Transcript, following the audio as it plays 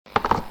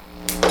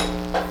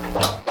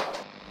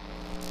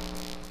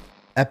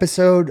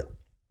Episode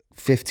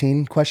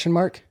 15 question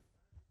mark?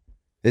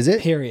 Is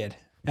it? Period.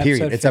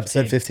 It's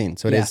episode 15.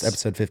 So it Yes. is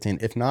episode 15.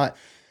 If not,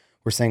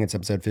 we're saying it's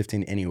episode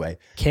 15 anyway.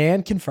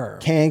 Can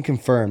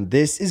confirm.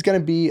 This is going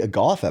to be a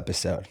golf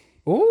episode.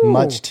 Ooh.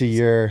 Much to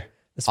your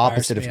This fires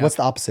opposite of, me what's up.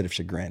 the opposite of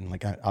chagrin?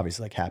 Like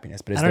obviously like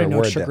happiness, but is I there don't a even know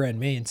word what chagrin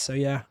means, so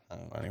yeah. I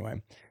don't know,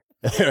 anyway.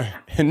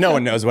 No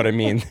one knows what I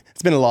mean.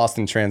 It's been lost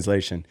in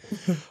translation.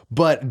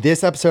 But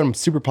this episode I'm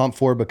super pumped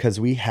for because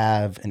we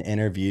have an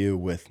interview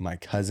with my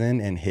cousin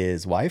and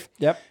his wife.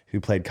 Yep. Who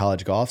played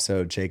college golf.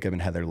 So Jacob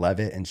and Heather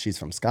Leavitt, and she's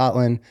from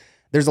Scotland.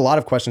 There's a lot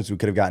of questions we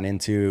could have gotten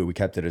into. We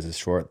kept it as a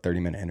short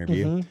 30-minute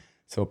interview. Mm-hmm.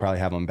 So we'll probably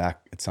have them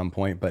back at some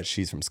point. But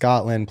she's from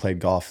Scotland, played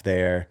golf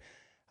there.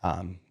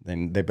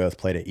 Then they both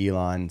played at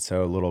Elon.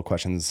 So little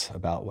questions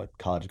about what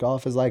college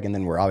golf is like. And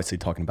then we're obviously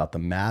talking about the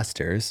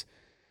Masters,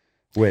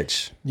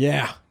 which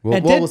Yeah.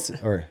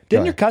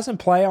 didn't your cousin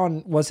play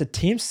on, was it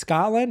Team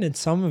Scotland in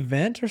some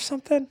event or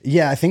something?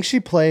 Yeah, I think she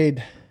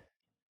played.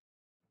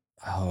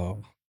 I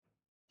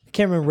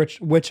can't remember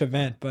which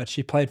event, but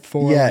she played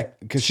for. Yeah,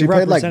 because she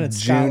played like represented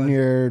Scotland.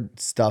 junior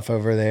stuff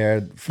over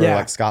there for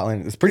like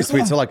Scotland. It's pretty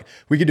sweet. So like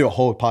we could do a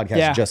whole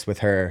podcast just with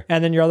her.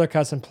 And then your other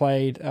cousin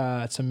played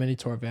some mini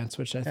tour events,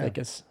 which I think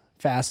is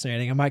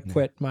fascinating. I might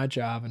quit my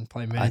job and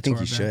play mini tour events.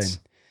 I think you should.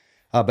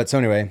 But so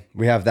anyway,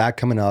 we have that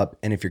coming up.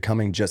 And if you're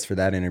coming just for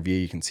that interview,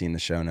 you can see in the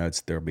show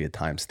notes, there'll be a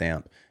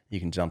timestamp. You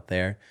can jump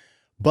there.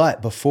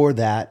 But before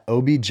that,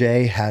 OBJ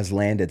has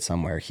landed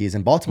somewhere. He's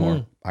in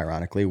Baltimore,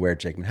 ironically, where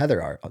Jake and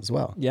Heather are as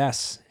well.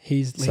 Yes,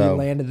 he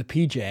landed the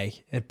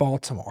PJ at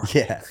Baltimore.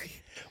 Yeah.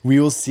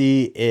 We will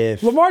see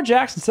if Lamar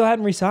Jackson still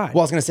hadn't resigned.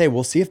 Well, I was going to say,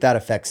 we'll see if that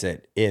affects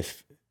it.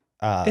 If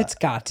it's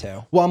got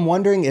to. Well, I'm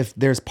wondering if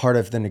there's part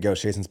of the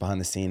negotiations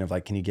behind the scene of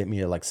like, can you get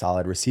me a like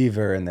solid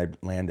receiver, and they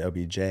land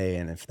OBJ,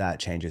 and if that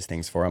changes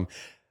things for him.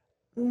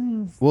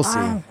 We'll see.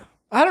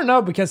 I don't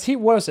know, because he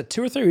was it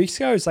 2 or 3 weeks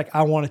ago. He's like,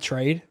 I want to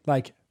trade.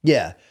 Like,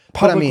 yeah,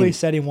 publicly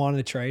said he wanted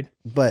to trade.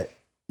 But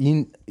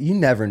you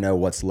never know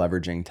what's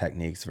leveraging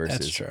techniques versus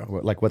That's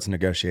true. Like what's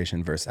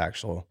negotiation versus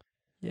actual.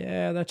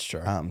 Yeah, that's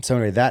true. So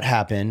anyway, that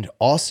happened.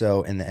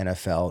 Also in the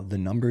NFL, the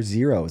number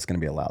 0 is going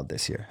to be allowed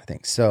this year, I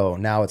think. So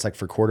now it's like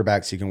for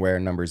quarterbacks, you can wear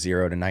number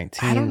 0 to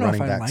 19. I don't know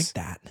running if I backs. like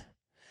that.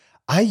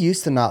 I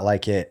used to not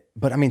like it,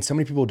 but I mean, so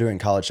many people do it in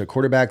college. So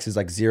quarterbacks is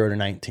like 0 to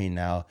 19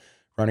 now.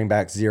 Running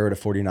backs 0 to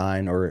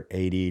 49 or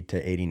 80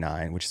 to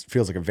 89, which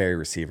feels like a very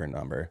receiver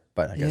number.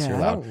 But I guess you're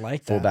allowed. I don't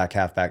like that. Fullback,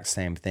 halfback,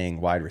 same thing.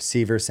 Wide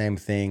receiver, same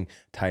thing.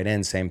 Tight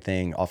end, same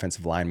thing.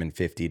 Offensive lineman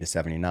 50 to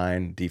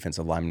 79.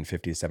 Defensive lineman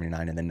 50 to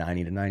 79, and then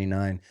 90 to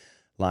 99.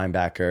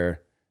 Linebacker,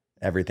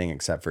 everything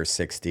except for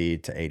 60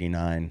 to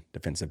 89.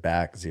 Defensive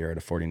back 0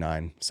 to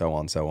 49, so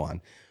on, so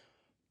on.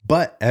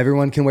 But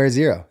everyone can wear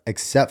 0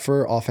 except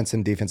for offensive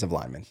and defensive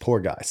linemen. Poor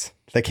guys.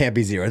 They can't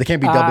be 0. They can't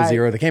be double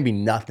 0. They can't be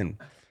nothing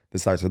that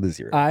starts with a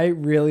 0. I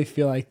really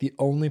feel like the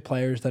only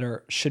players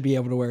that should be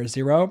able to wear a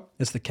 0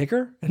 is the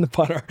kicker and the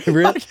punter.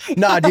 Really?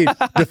 Nah, dude.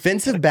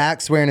 Defensive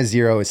backs wearing a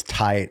 0 is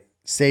tight,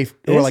 safe,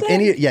 or Is like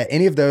it?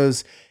 any of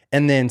those.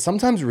 And then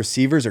sometimes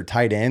receivers or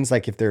tight ends,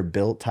 like if they're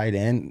built tight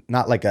end,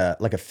 not like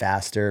a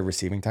faster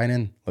receiving tight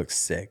end, looks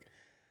sick.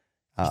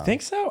 You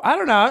think so? I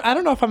don't know. I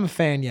don't know if I'm a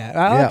fan yet.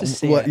 I'll have to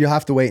see. Well, it. you'll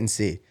have to wait and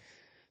see.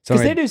 So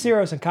Because they do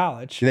 0s in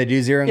college. Do they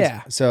do 0?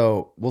 Yeah.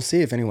 So we'll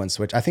see if anyone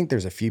switch. I think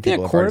there's a few Do you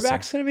people. think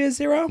quarterback's going to be a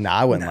 0? No,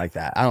 I wouldn't like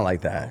that. I don't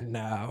like that.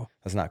 No.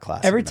 That's not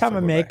classic. Every time I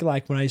make,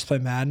 like when I used to play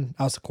Madden,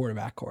 I was a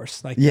quarterback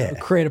course. Like, Yeah.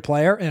 create a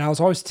player, and I was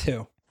always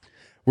 2.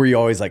 Were you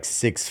always like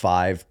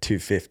 6'5",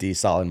 250,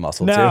 solid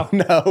muscle No. too?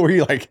 No. Were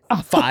you like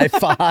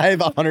 5'5",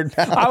 100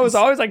 pounds? I was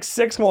always like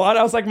 6'1".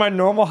 I was like my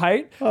normal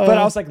height, but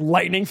I was like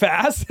lightning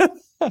fast.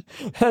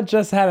 I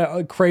just had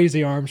a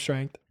crazy arm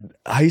strength.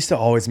 I used to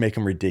always make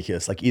him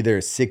ridiculous, like either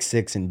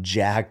 6'6" and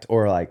jacked,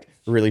 or like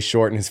really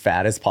short and as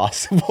fat as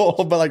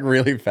possible, but like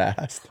really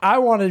fast. I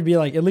wanted to be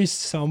like at least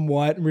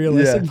somewhat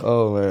realistic. Yeah.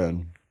 Oh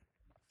man.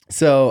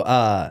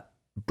 So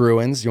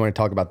Bruins, you want to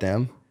talk about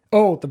them?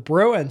 Oh, the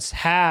Bruins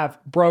have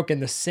broken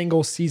the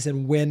single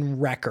season win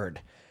record.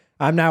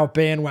 I'm now a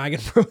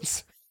bandwagon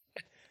Bruins.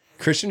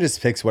 Christian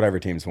just picks whatever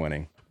team's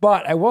winning.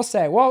 But I will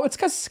say, well, it's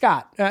because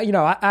Scott.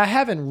 I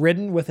haven't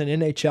ridden with an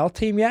NHL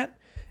team yet,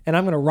 and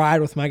I'm going to ride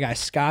with my guy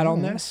Scott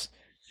on this.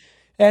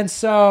 And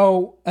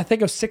so I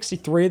think it was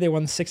 63. They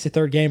won the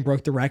 63rd game,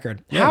 broke the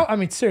record. Yeah.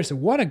 Seriously,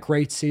 what a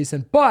great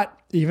season. But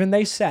even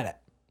they said it.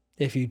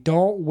 If you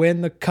don't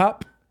win the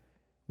cup,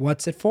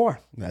 what's it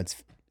for?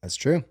 That's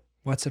true.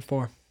 What's it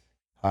for?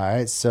 All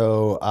right.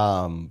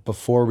 So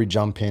before we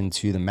jump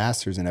into the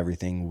Masters and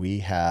everything, we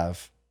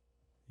have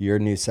your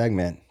new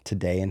segment,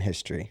 Today in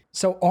History.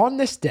 So on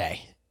this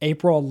day,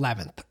 April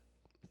 11th,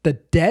 the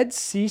Dead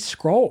Sea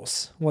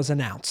Scrolls was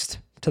announced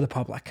to the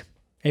public.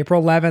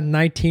 April 11th,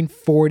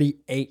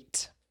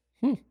 1948.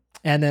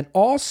 And then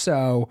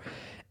also,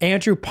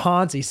 Andrew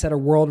Ponzi set a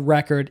world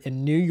record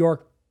in New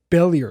York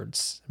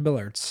billiards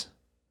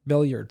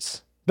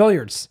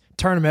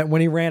tournament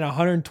when he ran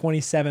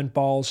 127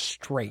 balls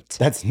straight.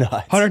 That's nuts.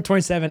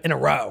 127 in a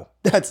row.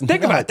 That's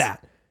Think nuts. about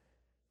that.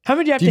 How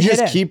many do you have Do you to hit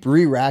just in? keep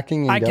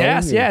re-racking and I going?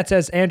 guess, or- yeah. It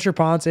says Andrew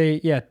Ponce,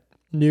 yeah,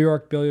 New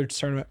York Billiards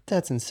Tournament.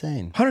 That's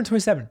insane.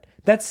 127.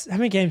 That's how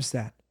many games is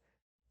that?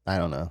 I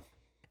don't know.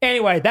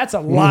 Anyway, that's a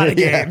lot of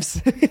Yeah.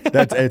 games.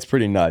 It's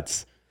pretty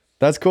nuts.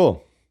 That's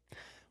cool.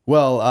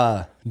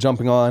 Well,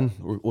 jumping on,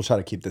 we'll try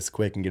to keep this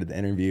quick and get to the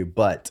interview.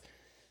 But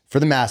for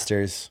the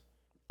Masters,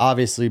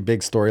 obviously,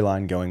 big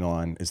storyline going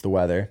on is the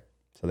weather.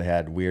 So they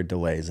had weird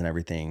delays and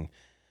everything.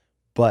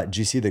 But did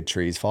you see the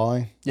trees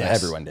falling? Yes.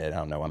 Everyone did. I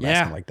don't know why I'm Yeah.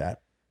 asking like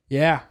that.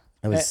 Yeah.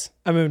 It was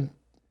I mean,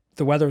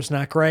 the weather was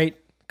not great.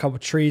 A couple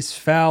trees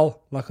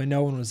fell. Luckily,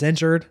 no one was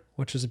injured,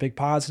 which was a big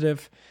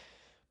positive.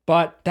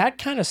 But that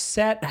kind of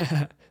set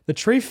the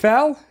tree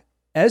fell,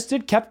 as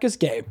did Koepka's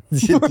game.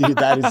 Dude,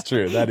 that is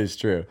true. That is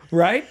true.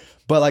 Right?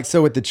 But like,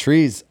 so with the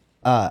trees,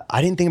 I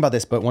didn't think about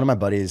this, but one of my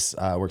buddies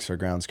works for a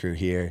grounds crew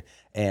here,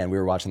 and we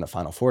were watching the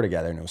Final Four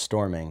together, and it was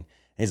storming. And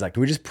he's like,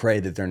 "Can we just pray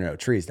that there are no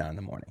trees down in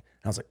the morning?"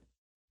 And I was like,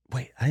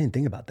 "Wait, I didn't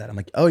think about that." I'm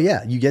like, "Oh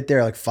yeah, you get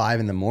there like 5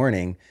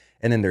 a.m,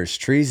 and then there's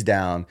trees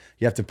down.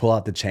 You have to pull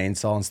out the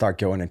chainsaw and start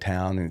going to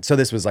town." And so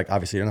this was like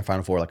obviously in the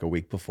Final Four like a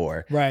week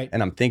before, Right.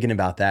 And I'm thinking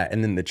about that,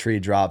 and then the tree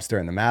drops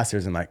during the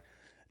Masters, and I'm like,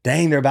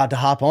 dang, they're about to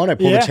hop on it,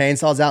 pull the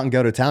chainsaws out, and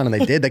go to town. And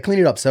they did. They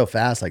cleaned it up so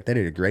fast. Like they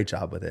did a great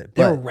job with it.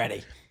 They But were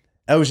ready.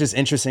 it was just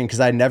interesting because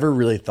I never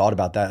really thought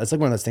about that. It's like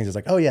one of those things. It's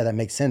like, oh yeah, that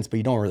makes sense, but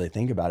you don't really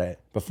think about it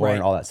before Right.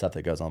 and all that stuff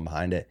that goes on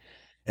behind it.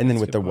 And then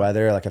with the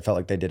weather, like I felt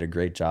like they did a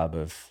great job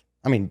of.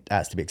 I mean,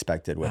 as to be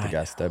expected with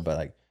Augusta, but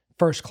like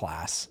First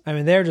class. I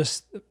mean, they're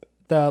just,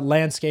 the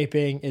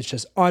landscaping is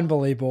just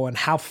unbelievable, and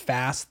how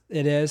fast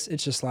it is.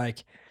 It's just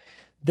like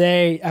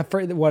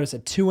what is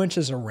it, 2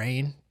 inches of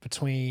rain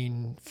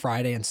between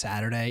Friday and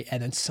Saturday,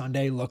 and then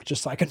Sunday looked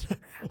just like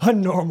a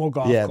normal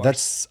golf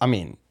course.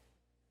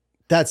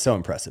 That's so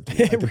impressive. To me.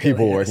 Like, the really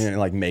people is. working and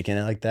like making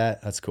it like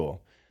that. That's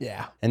cool.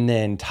 Yeah. And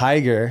then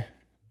Tiger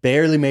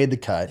barely made the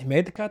cut. He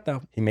made the cut,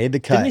 though. He made the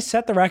cut. Didn't he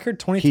set the record?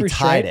 23 He tied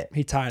straight? it.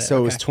 He tied it. So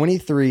it was okay.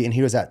 23, and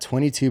he was at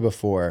 22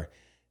 before.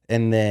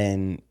 And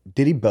then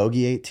did he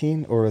bogey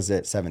 18 or was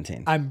it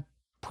 17? I'm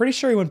pretty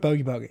sure he went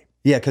bogey.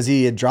 Yeah, because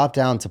he had dropped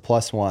down to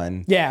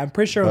 +1. Yeah, I'm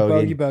pretty sure it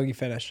went bogey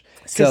finish.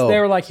 Because So- they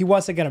were like, he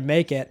wasn't going to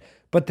make it.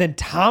 But then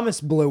Thomas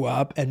blew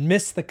up and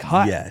missed the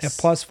cut Yes. at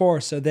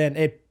 +4. So then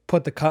it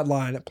put the cut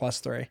line at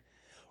 +3.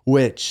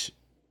 Which,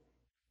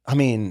 I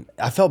mean,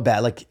 I felt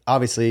bad. Like,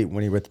 obviously,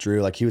 when he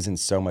withdrew, like, he was in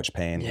so much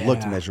pain,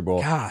 looked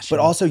miserable. Gosh, but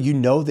yeah. also, you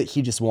know that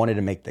he just wanted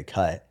to make the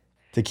cut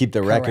to keep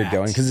the record Correct.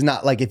 going. Because it's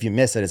not like if you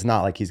miss it, it's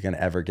not like he's going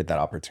to ever get that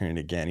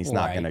opportunity again. He's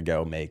not Right. going to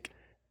go make.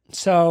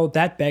 So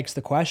that begs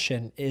the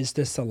question, is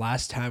this the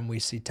last time we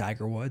see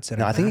Tiger Woods?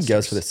 No, I think he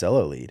goes for the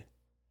solo lead.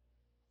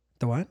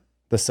 The what?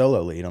 The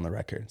solo lead on the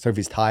record. So if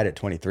he's tied at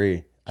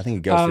 23, I think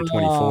he goes for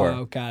 24.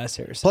 Oh, God,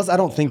 seriously. Plus, I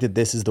don't think that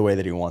this is the way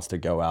that he wants to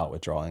go out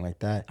withdrawing like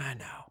that. I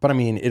know. But I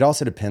mean, it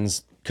also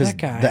depends because That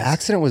guy the is-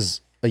 accident was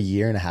a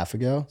year and a half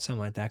ago. Something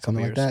like that. A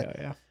Something couple like years that?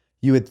 ago, yeah.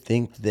 You would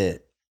think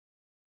that,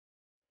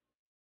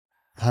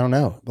 I don't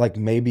know, like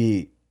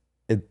maybe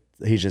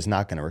he's just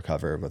not going to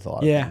recover with a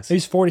lot of Yeah, things.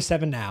 he's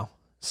 47 now.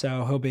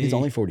 So He's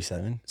only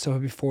 47. So he'll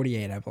be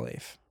 48, I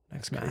believe,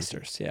 next crazy.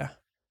 Masters. Yeah.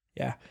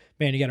 Yeah.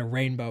 Man, you got a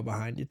rainbow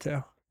behind you,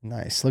 too.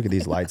 Nice. Look at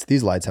these lights.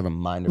 These lights have a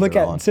mind of Look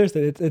their at own. it.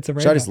 Seriously, it's a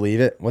rainbow. Should I just leave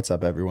it? What's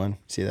up, everyone?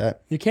 See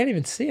that? You can't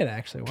even see it,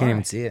 actually. Why? Can't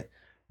even see it.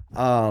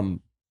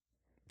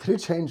 Did it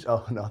change?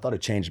 Oh, no, I thought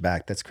it changed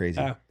back. That's crazy.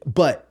 Oh.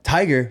 But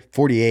Tiger,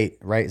 48,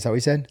 right? Is that what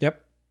he said?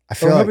 Yep. I Or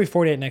feel he'll like be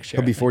 48 next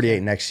year. he'll be I think.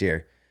 48 next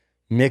year.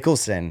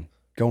 Mickelson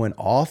going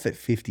off at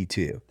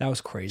 52. That was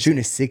crazy. Shooting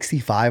a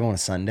 65 on a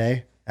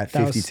Sunday at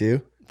That was-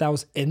 52. That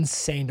was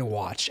insane to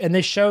watch. And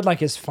they showed like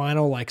his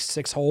final like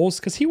 6 holes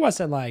because he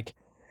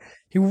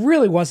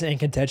really wasn't in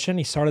contention.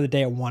 He started the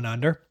day at 1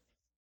 under.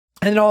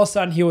 And then all of a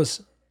sudden he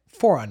was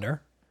 4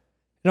 under.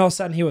 And all of a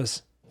sudden he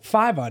was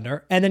 5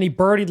 under. And then he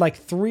birdied like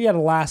 3 out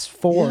of the last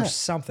 4 Yeah. or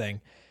something.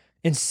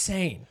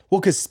 Insane. Well,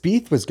 because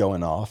Spieth was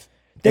going off.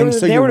 They and were-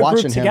 so they you're were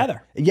watching grouped him.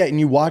 together. Yeah, and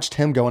you watched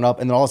him going up,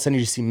 and then all of a sudden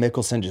you just see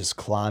Mickelson just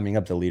climbing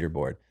up the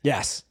leaderboard.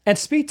 Yes. And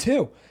Spieth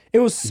too. It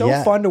was so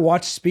Yeah. fun to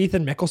watch Spieth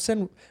and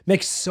Mickelson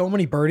make so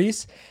many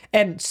birdies.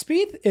 And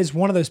Spieth is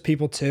one of those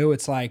people too.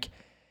 It's like,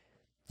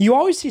 you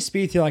always see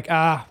Spieth, you're like,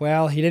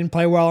 well, he didn't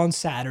play well on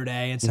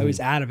Saturday, and so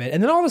he's out of it.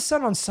 And then all of a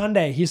sudden on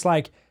Sunday, he's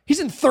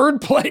in 3rd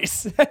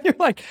place. And you're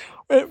like,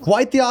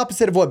 Quite the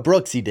opposite of what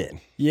Brooksy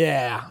did.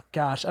 yeah,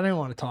 gosh, I don't even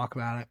want to talk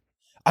about it.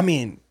 I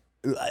mean,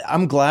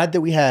 I'm glad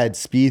that we had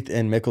Spieth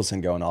and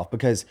Mickelson going off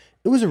because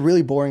it was a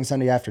really boring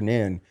Sunday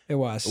afternoon It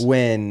was.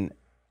 when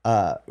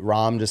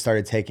Rahm just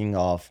started taking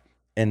off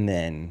and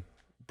then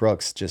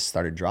Brooks just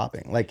started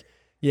dropping. Like,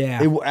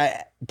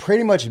 Yeah.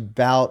 pretty much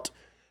about,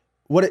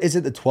 what is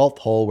it, the 12th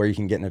hole where you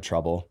can get into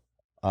trouble?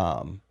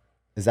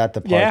 Is that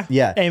the part?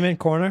 Yeah. Amen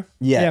corner.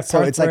 Yeah. So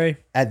par it's 3.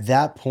 like at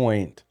that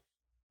point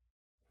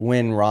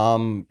when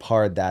Rahm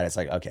parred that, it's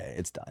like, okay,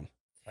 it's done.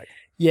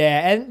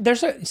 Yeah, and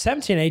there's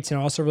 17, 18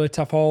 are also really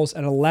tough holes,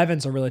 and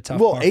 11's a really tough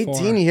Well, par 18,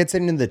 4. he hits it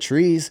into the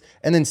trees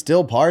and then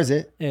still pars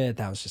it. Yeah,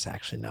 that was just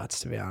actually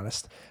nuts, to be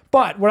honest.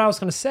 But what I was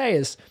going to say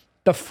is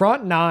the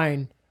front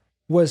 9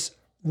 was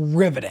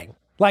riveting.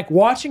 Like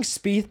watching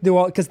Spieth do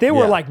all, because they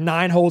were Yeah. like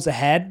 9 holes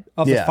ahead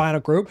of the Yeah. final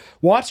group.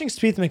 Watching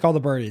Spieth make all the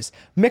birdies,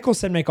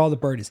 Mickelson make all the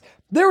birdies.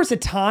 There was a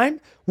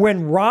time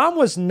when Rahm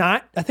was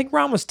not, I think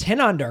Rahm was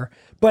 10 under,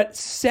 but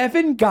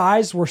 7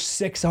 guys were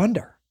 6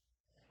 under.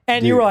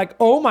 And you Dude. were like,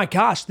 oh my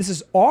gosh, this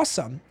is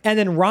awesome. And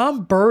then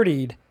Rahm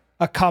birdied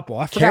a couple.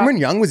 I forgot. Cameron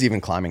Young was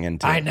even climbing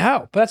into I it.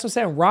 know, but that's what I'm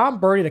saying. Rahm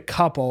birdied a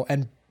couple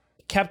and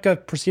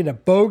Koepka proceeded to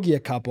bogey a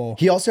couple.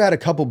 He also had a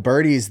couple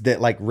birdies that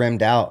like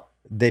rimmed out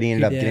that he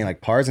ended up did. getting like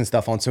pars and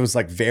stuff on. So it was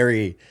like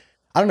very,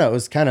 I don't know, it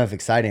was kind of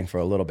exciting for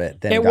a little bit.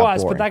 Then It got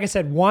was, boring. but like I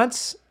said,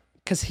 once,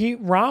 because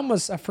Rahm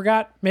was, I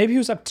forgot, maybe he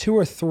was up 2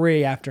 or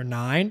 3 after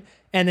 9,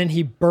 and then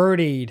he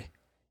birdied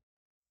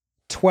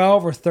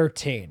 12 or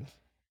 13.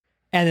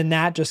 And then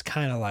that just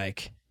kind of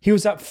like, he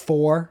was up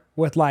 4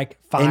 with like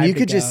 5 and you to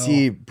could just go.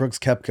 see Brooks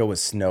Koepka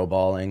was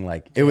snowballing.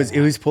 Like it was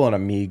pulling a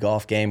me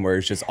golf game where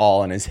it's just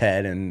all in his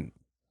head. And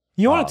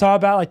You want to talk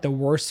about like the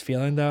worst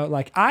feeling though?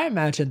 Like I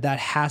imagine that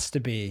has to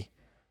be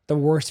the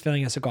worst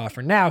feeling as a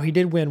golfer. Now he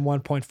did win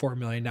 $1.4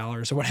 million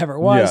or whatever it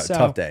was. yeah,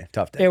 so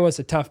tough day. It was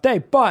a tough day.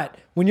 But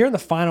when you're in the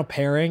final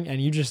pairing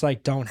and you just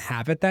like don't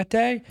have it that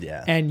day,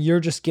 Yeah. and you're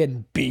just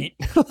getting beat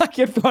like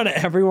in front of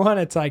everyone,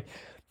 it's like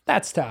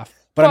that's tough.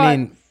 But I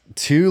mean,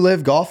 2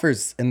 live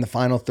golfers in the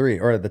final 3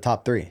 or the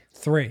top 3.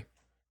 3.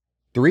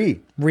 3.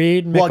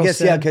 Reed, Mickelson. Well, I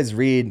guess, yeah, because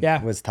Reed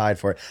Yeah. was tied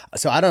for it.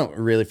 So I don't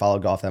really follow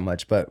golf that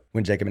much, but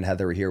when Jacob and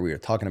Heather were here, we were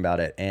talking about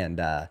it, and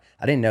I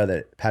didn't know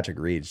that Patrick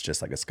Reed's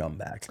just like a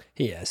scumbag.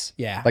 He is.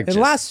 Yeah. Like in the just-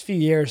 last few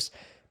years,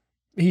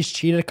 he's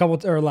cheated a couple,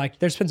 or like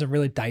there's been some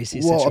really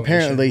dicey situations. Well,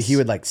 apparently he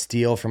would like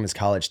steal from his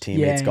college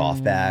teammates'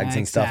 golf bags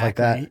and stuff like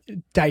that.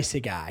 exactly. Dicey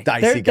guy.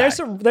 Dicey guy.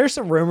 There's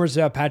some rumors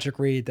about Patrick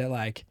Reed that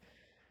like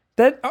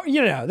that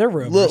they're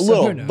rumors. so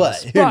Little, who knows? but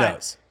who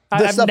knows? The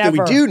I've stuff that we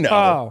never- do know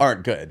oh.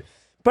 aren't good.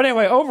 But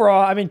anyway,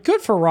 overall, I mean, good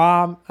for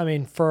Rahm. I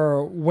mean,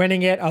 for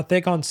winning it. I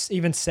think on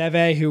even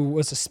Seve, who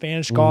was a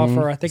Spanish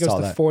golfer. I think it was Saw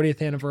the that.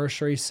 40th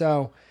anniversary.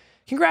 So,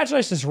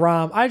 congratulations,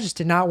 Rahm. I just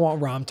did not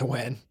want Rahm to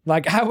win.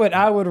 Like I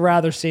would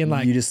rather see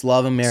like You just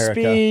love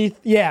America. Spieth,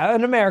 yeah,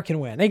 an American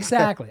win.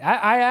 Exactly.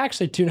 I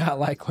actually do not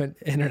like when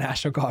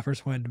international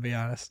golfers win, to be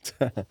honest.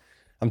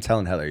 I'm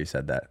telling Heather you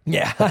said that.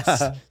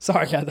 Yeah.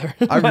 Sorry, Heather.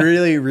 I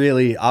really,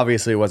 really,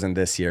 obviously it wasn't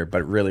this year,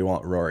 but really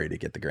want Rory to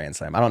get the Grand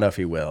Slam. I don't know if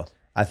he will.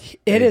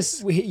 It is,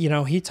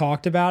 he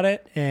talked about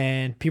it,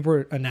 and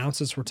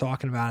announcers were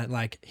talking about it.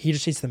 Like, he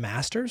just needs the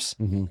Masters,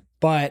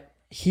 but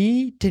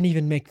he didn't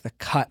even make the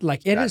cut.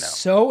 Like, it is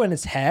so in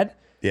his head.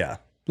 Yeah.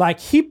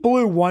 Like, he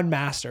blew 1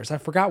 Masters. I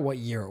forgot what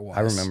year it was.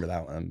 I remember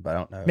that one, but I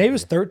don't know. Maybe it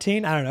was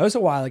 13. I don't know. It was a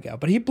while ago,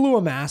 but he blew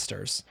a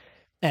Masters.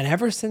 And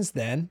ever since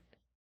then,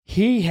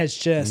 he has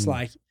just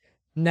I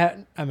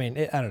don't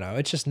know.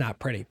 It's just not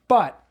pretty.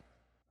 But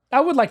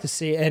I would like to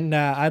see, and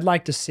I'd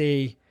like to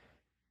see,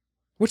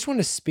 which one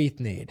does Spieth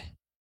need?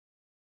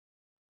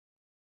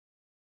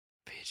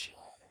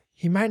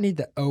 He might need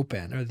the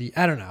Open or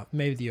I don't know,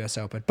 maybe the U.S.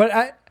 Open.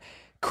 But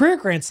career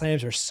Grand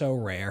Slams are so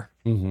rare.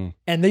 And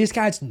these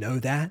guys know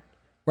that,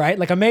 right?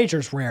 Like a major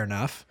is rare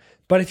enough.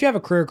 But if you have a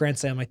career Grand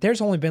Slam, like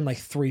there's only been like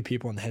 3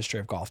 people in the history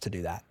of golf to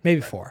do that,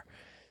 maybe 4.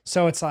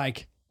 So it's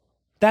like,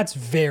 that's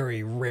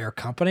very rare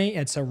company.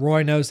 And so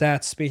Roy knows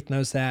that, Spieth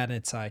knows that. And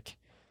it's like,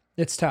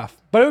 it's tough.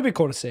 But it would be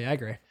cool to see. I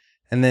agree.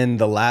 And then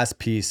the last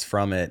piece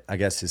from it, I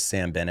guess, is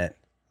Sam Bennett.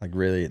 Like,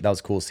 really, that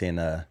was cool seeing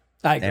the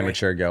I agree.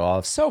 amateur go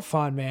off. So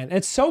fun, man.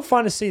 It's so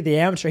fun to see the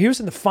amateur. He was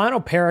in the final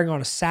pairing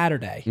on a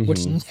Saturday, which,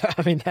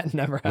 I mean, that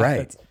never happens.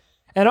 Right.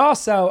 And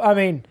also, I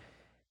mean,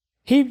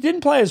 he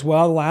didn't play as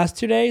well the last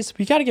 2 days. But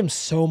you got to give him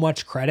so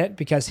much credit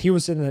because he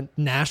was in the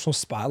national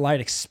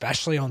spotlight,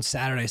 especially on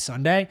Saturday,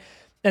 Sunday.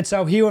 And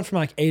so he went from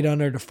like 8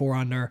 under to 4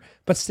 under.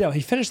 But still, he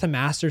finished the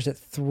Masters at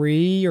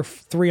 3 or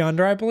 3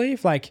 under, I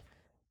believe. Like,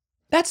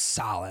 that's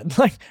solid.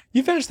 Like,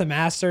 you finished the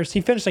Masters.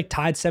 He finished like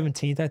tied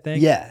 17th, I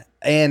think. Yeah.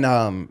 And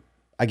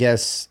I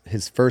guess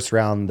his first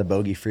round, the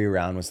bogey-free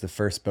round, was the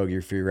first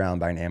bogey-free round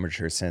by an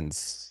amateur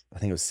since, I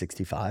think it was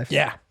 65.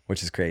 Yeah.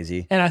 Which is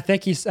crazy. And I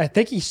think he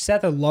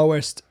set the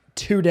lowest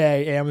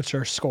 2-day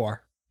amateur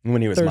score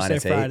When he was Thursday,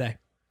 -8. Friday.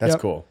 That's Yep.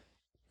 cool.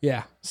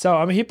 Yeah. So,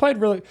 I mean, he played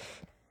really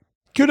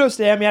kudos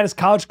to him. He had his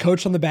college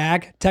coach on the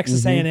bag,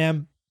 Texas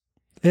A&M.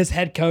 His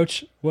head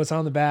coach was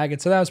on the bag. And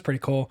so that was pretty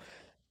cool.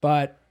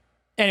 But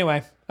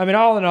anyway, I mean,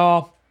 all in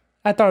all,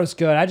 I thought it was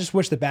good. I just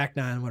wish the back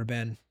 9 would have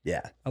been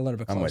Yeah. a little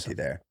bit closer. I'm with you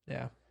there.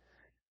 Yeah.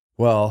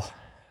 Well,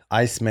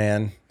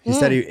 Iceman, he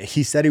said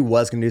he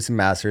was going to do some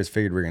Masters.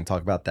 Figured we were going to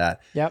talk about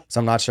that. Yep. So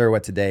I'm not sure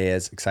what today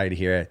is. Excited to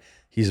hear it.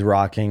 He's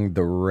rocking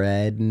the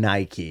red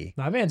Nike.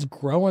 My man's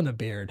growing the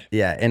beard.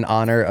 Yeah, in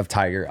honor of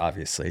Tiger,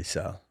 obviously.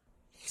 So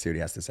see what he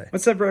has to say.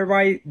 What's up,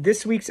 everybody?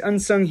 This week's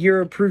Unsung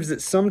Hero proves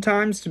that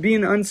sometimes to be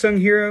an unsung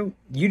hero,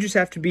 you just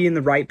have to be in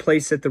the right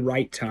place at the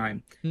right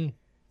time.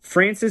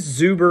 Francis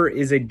Zuber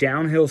is a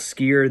downhill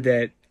skier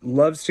that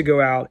loves to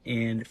go out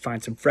and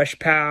find some fresh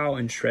pow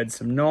and shred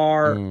some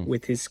gnar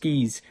with his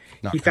skis.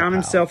 He found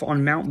himself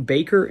on Mount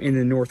Baker in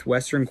the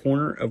northwestern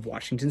corner of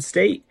Washington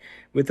State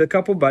with a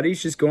couple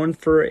buddies just going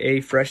for a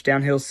fresh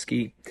downhill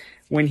ski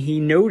when he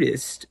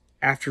noticed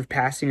after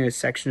passing a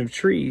section of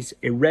trees,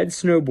 a red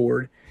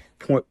snowboard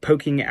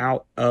poking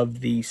out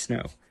of the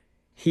snow.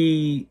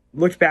 He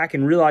looked back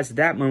and realized at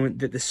that moment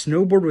that the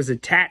snowboard was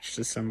attached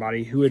to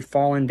somebody who had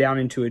fallen down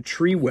into a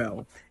tree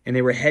well, and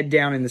they were head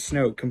down in the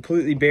snow,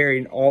 completely buried,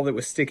 and all that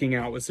was sticking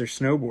out was their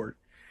snowboard.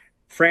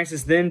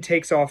 Francis then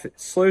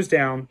slows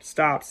down,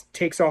 stops,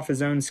 takes off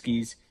his own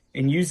skis,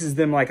 and uses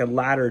them like a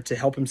ladder to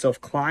help himself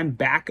climb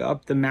back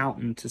up the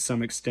mountain to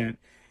some extent,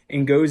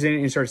 and goes in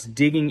and starts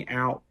digging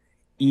out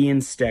Ian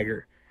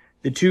Steger.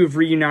 The two have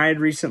reunited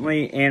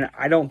recently, and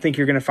I don't think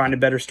you're going to find a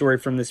better story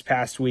from this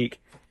past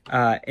week.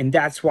 And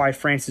that's why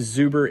Francis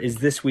Zuber is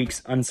this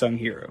week's unsung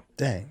hero.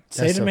 Dang.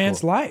 Saved a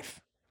man's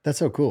life. That's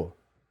so cool.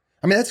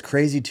 I mean, that's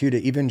crazy too,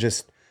 to even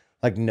just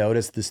like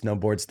notice the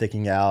snowboard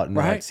sticking out and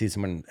like see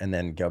someone and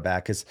then go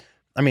back. Cause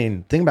I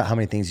mean, think about how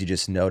many things you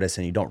just notice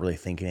and you don't really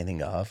think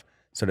anything of,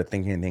 sort of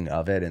think anything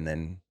of it. And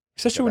then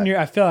especially when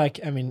I feel like,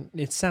 I mean,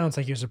 it sounds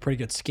like he was a pretty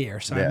good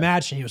skier. So I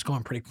imagine he was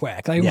going pretty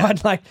quick. Like,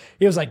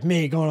 he was like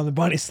me going on the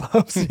bunny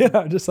slopes,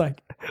 just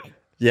like.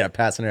 Yeah,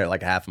 passing it at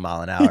like half a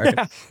mile an hour.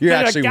 Yeah. You're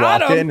actually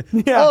walking.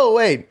 Yeah. Oh,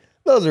 wait,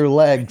 those are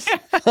legs.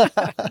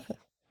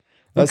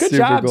 Well, good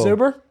job, cool.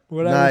 Zuber.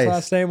 Whatever his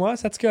last name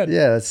was. That's good.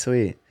 Yeah, that's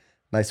sweet.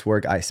 Nice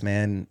work,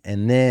 Iceman.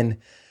 And then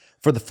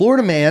for the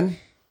Florida man,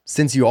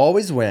 since you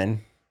always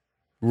win,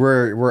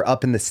 we're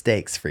upping the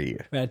stakes for you.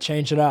 We gotta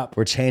change it up.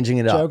 We're changing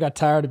it up. Joe got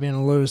tired of being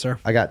a loser.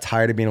 I got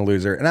tired of being a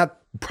loser. And I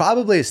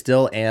probably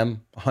still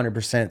am,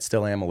 100%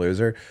 still am a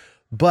loser.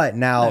 But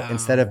now,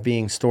 instead of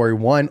being story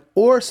 1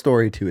 or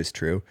story 2 is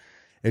true,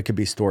 it could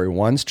be story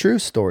 1's true,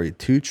 story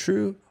 2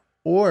 true,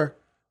 or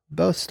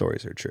both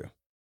stories are true.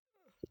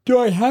 Do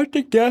I have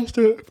to guess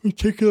a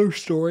particular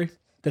story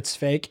that's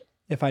fake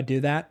if I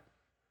do that?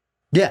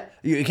 Yeah,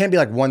 it can't be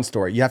like one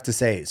story. You have to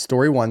say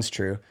story 1's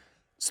true,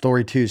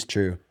 story 2's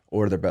true,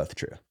 or they're both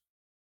true.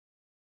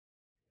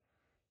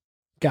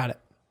 Got it.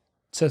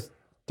 So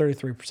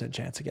 33%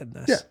 chance of getting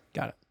this. Yeah.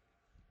 Got it.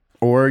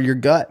 Or your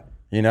gut,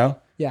 you know?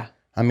 Yeah.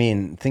 I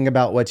mean, think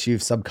about what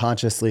you've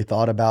subconsciously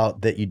thought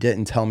about that you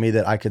didn't tell me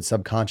that I could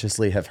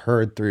subconsciously have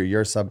heard through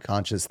your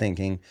subconscious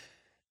thinking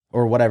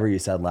or whatever you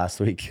said last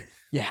week.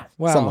 Yeah.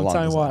 Well, I'll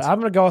tell you what, I'm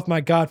going to go with my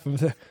gut.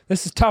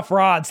 This is tough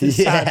rods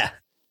this time.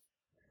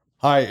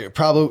 All right.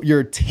 Probably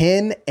you're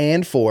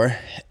 10-4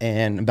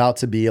 and about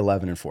to be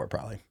 11-4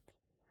 probably.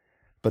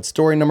 But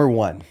story number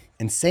 1.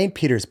 In St.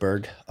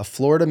 Petersburg, a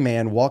Florida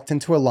man walked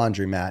into a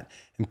laundromat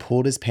and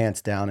pulled his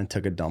pants down and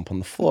took a dump on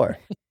the floor.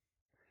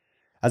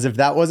 As if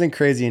that wasn't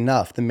crazy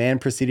enough, the man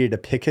proceeded to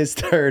pick his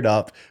turd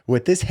up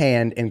with his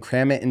hand and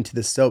cram it into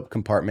the soap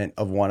compartment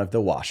of one of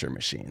the washer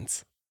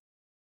machines.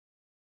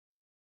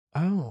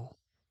 Oh.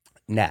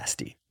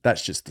 Nasty.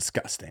 That's just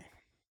disgusting.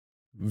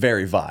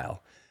 Very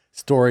vile.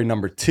 Story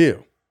number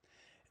 2.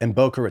 In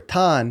Boca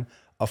Raton,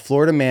 a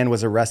Florida man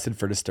was arrested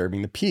for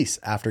disturbing the peace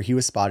after he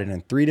was spotted in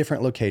 3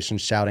 different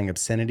locations shouting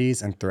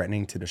obscenities and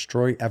threatening to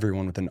destroy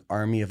everyone with an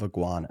army of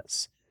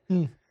iguanas.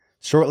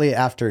 Shortly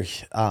after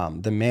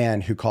the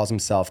man who calls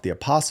himself the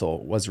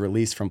Apostle was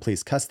released from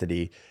police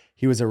custody,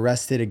 he was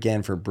arrested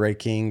again for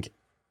breaking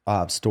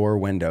store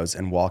windows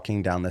and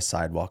walking down the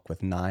sidewalk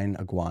with 9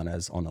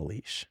 iguanas on a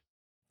leash.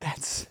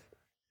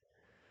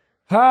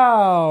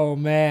 Oh,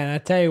 man. I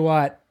tell you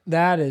what,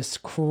 that is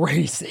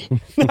crazy.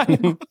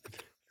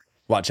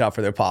 Watch out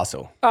for the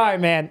Apostle. All right,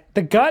 man.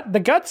 The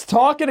gut's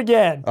talking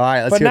again. All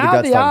right, let's hear the But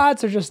guts. now the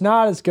odds are just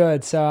not as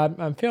good, so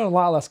I'm feeling a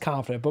lot less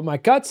confident. But my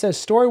gut says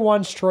story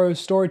 1's true,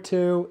 story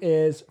 2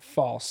 is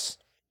false.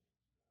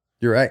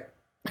 You're right.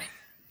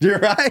 You're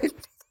right.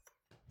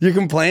 You're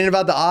complaining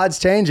about the odds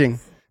changing.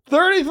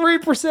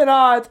 33%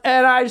 odds,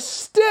 and I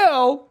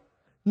still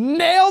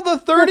nailed the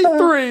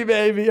 33,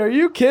 baby. Are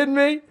you kidding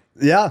me?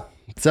 Yeah.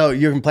 So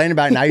you're complaining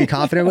about it. Now you're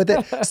confident with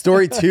it.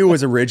 Story 2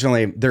 was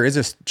originally, there is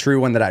a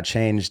true one that I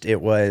changed. It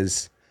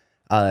was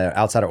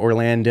outside of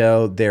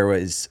Orlando. There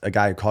was a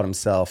guy who called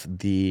himself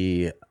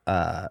the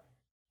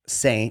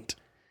Saint,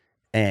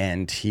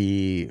 and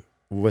he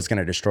was going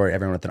to destroy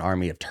everyone with an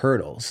army of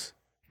turtles.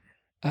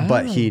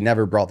 But he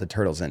never brought the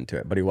turtles into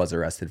it. But he was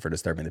arrested for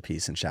disturbing the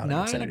peace and shouting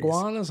 9 obscenities.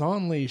 iguanas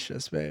on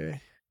leashes, baby.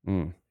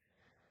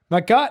 My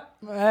gut,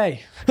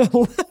 hey.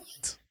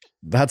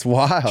 That's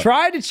wild.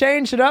 Tried to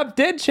change it up,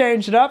 did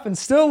change it up, and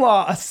still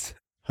lost.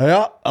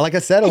 Yeah, like I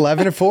said,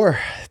 11-4.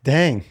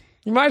 Dang.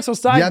 You might as well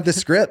stack. You have the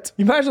script.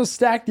 You might as well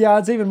stack the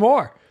odds even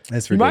more.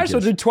 That's ridiculous. You might as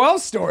well do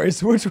 12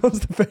 stories. Which one's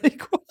the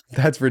fake one?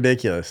 That's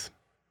ridiculous.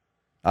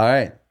 All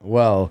right.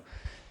 Well,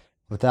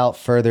 without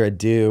further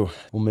ado,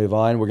 we'll move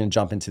on. We're going to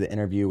jump into the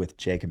interview with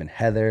Jacob and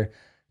Heather,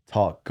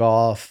 talk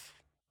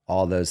golf,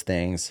 all those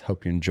things.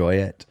 Hope you enjoy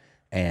it.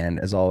 And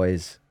as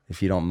always,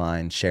 if you don't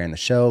mind sharing the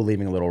show,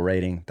 leaving a little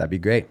rating, that'd be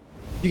great.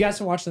 You guys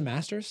can watch the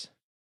Masters?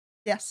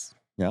 Yes.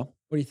 Yeah. What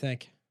do you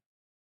think?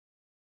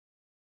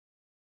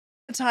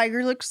 The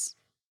Tiger looks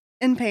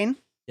in pain.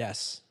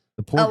 Yes.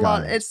 The poor A guy.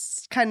 lot.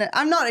 It's kind of,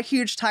 I'm not a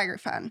huge Tiger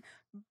fan,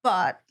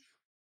 but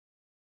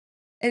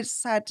it's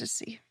sad to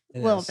see a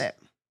little bit.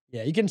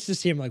 Yeah, you can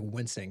just see him like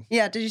wincing.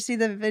 Yeah. Did you see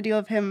the video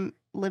of him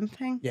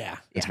limping? Yeah.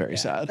 It's very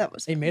sad. That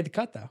was. He made the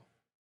cut though.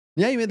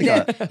 Yeah, you made the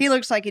Yeah, cut. he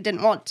looks like he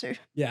didn't want to.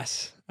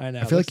 Yes, I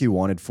know. I feel like he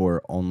wanted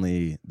for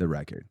only the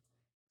record.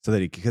 So that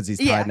because he's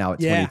tied Yeah. now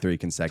at Yeah. 23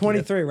 consecutive.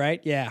 23,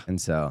 right? Yeah.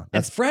 And so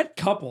That's that's Fred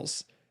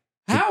Couples.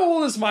 How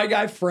old is my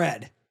guy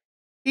Fred?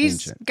 He's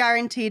Ancient.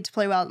 guaranteed to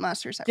play well at the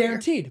Masters every year.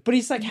 Guaranteed. But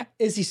he's like,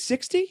 is he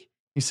 60?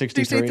 He's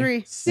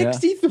 63. 63.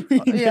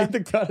 63 Yeah. made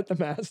the cut at the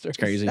Masters. It's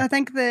crazy. I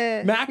think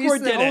McIlroy he's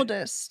did the it.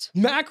 oldest.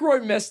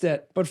 McIlroy missed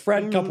it, but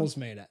Fred Mhm. Couples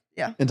made it.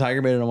 And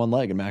Tiger made it on one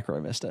leg, and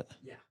McIlroy missed it.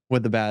 Yeah.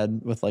 With the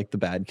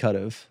bad cut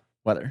of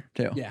weather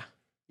too. Yeah.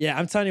 Yeah,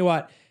 I'm telling you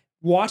what,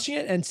 watching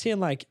it and seeing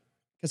like,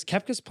 because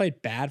Koepka's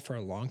played bad for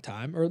a long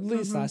time, or at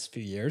least Mhm. last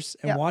few years,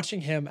 and Yeah.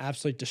 watching him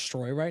absolutely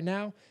destroy right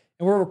now,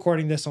 and we're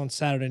recording this on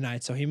Saturday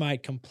night, so he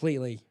might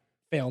completely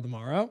fail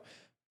tomorrow,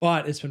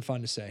 but it's been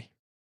fun to see.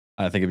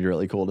 I think it'd be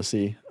really cool to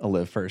see a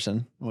live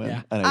person win.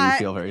 Yeah. I know you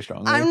feel very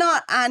strongly. I'm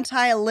not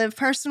anti a live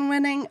person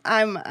winning.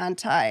 I'm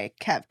anti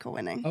Koepka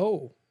winning.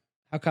 Oh,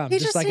 how come? he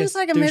just seems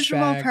like a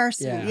miserable douchebag.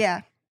 person.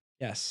 Yeah.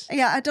 Yes.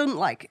 I don't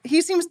like.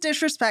 He seems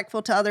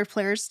disrespectful to other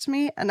players to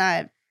me, and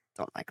I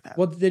don't like that.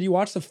 Well, did you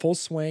watch the full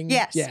swing?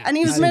 Yes, Yeah. and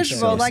he was I think so.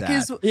 miserable. Like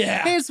Sad.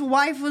 Yeah. his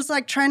wife was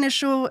like trying to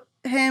show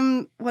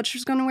him what she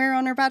was going to wear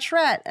on her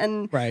bachelorette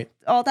and Right.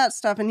 all that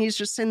stuff, and he's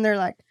just sitting there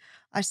like,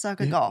 I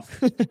suck at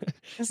golf.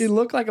 He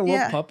looked like a little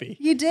Yeah. puppy.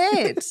 He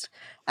did.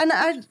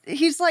 And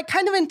he's like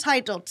kind of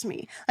entitled to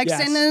me. Like Yes.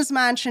 sitting in his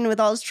mansion with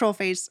all his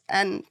trophies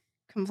and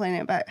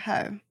complaining about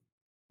how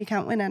he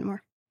can't win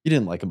anymore. You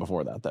didn't like him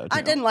before that, though. I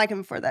too. didn't like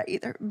him for that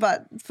either,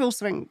 but Full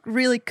Swing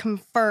really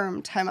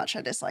confirmed how much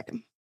I dislike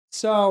him.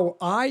 So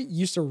I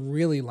used to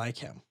really like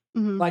him.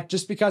 Mhm. Like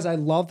just because I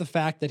love the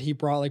fact that he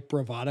brought like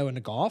bravado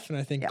into golf. And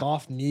I think Yeah.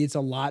 golf needs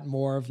a lot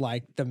more of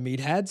like the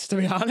meatheads, to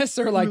be honest,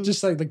 or like Mhm.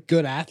 just like the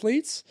good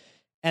athletes.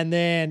 And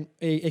then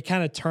it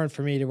kind of turned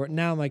for me to where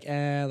now I'm like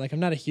I'm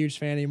not a huge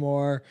fan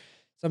anymore.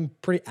 So I'm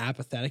pretty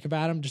apathetic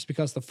about him just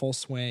because the full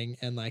swing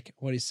and like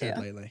what he said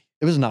Yeah. lately.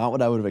 It was not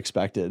what I would have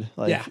expected.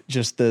 Like, Yeah.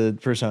 just the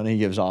persona he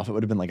gives off, it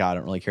would have been like, I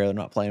don't really care. They're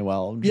not playing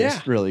well.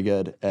 Just really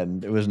good.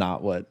 And it was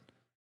not what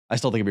I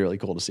still think it'd be really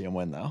cool to see him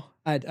win, though.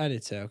 I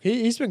did too.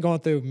 He's been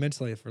going through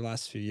mentally for the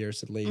last few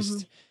years at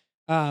least.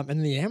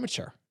 And the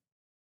amateur.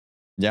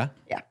 Yeah.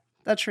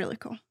 That's really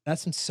cool.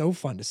 That's been so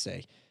fun to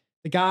see.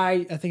 The guy,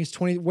 I think he's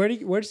 20. Where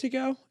does he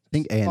go? I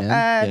think A&M.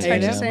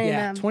 Texas A&M.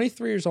 Yeah, A&M.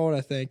 23 years old,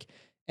 I think.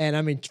 And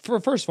I mean,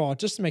 first of all,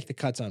 just to make the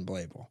cuts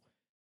unbelievable.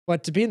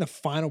 But to be in the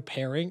final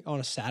pairing on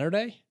a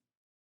Saturday,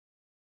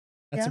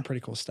 that's Yeah. some pretty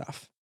cool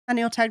stuff. And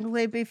he'll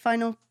technically be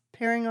final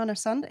pairing on a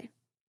Sunday.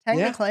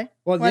 Technically.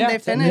 Well, When they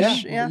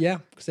finish, yeah,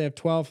 because they have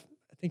 12,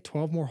 I think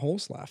 12 more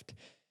holes left.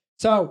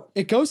 So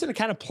it goes into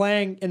kind of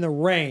playing in the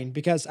rain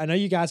because I know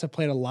you guys have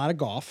played a lot of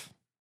golf,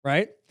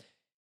 right?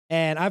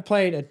 And I've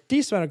played a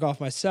decent amount of golf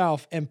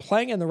myself, and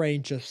playing in the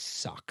rain just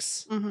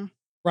sucks, hmm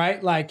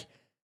right? Like,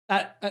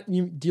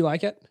 do you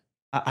like it?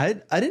 I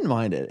didn't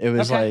mind it. It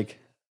was Okay. like,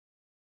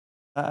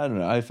 I don't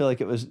know. I feel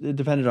like it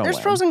depended on There's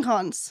when. pros and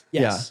cons.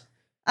 Yes.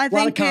 I A lot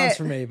of think cons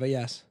for me, but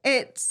yes.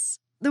 it's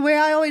the way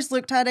I always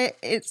looked at it.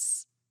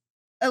 It's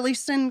at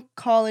least in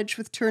college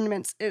with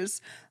tournaments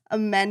is a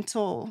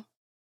mental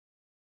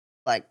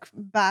like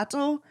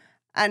battle,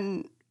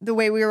 and the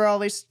way we were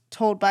always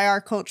told by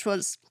our coach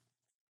was,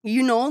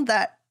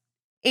 that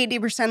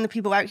 80% of the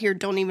people out here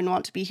don't even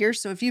want to be here.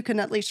 So if you can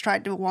at least try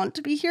to want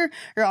to be here,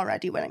 you're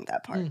already winning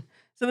that part. Mm.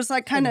 So it was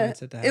like Good kind of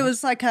mindset to it have.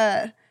 was like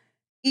a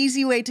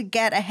easy way to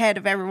get ahead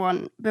of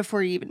everyone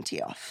before you even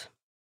tee off.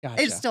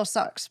 Gotcha. It still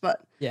sucks,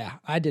 but Yeah,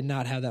 I did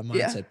not have that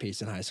mindset Yeah.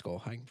 piece in high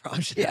school. I can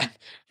promise you Yeah. that.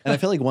 And I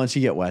feel like once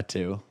you get wet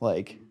too,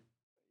 like,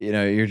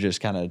 you're just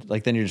kind of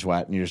like, then you're just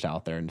wet and you're just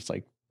out there and it's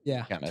like,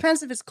 Yeah. kind of,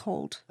 depends if it's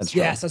cold. that's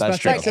true. Yes, I was about That's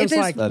to true. say, Like so if it's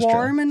it's like- That's true.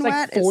 warm and It's like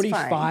wet, it's fine.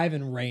 45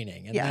 and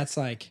raining. And Yeah. that's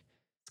like,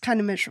 It's kind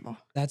of miserable.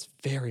 that's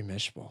very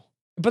miserable.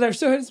 But they're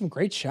still hitting some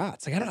great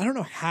shots. Like, I don't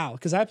know how.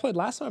 Because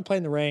last time I played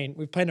in the rain,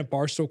 we played in a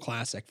Barstool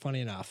Classic,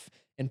 funny enough,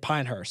 in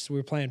Pinehurst. We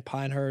were playing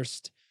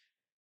Pinehurst,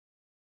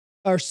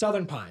 or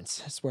Southern Pines.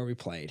 That's where we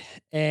played.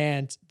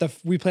 And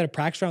we played a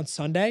practice round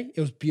Sunday.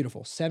 It was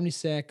beautiful,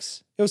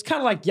 76. It was kind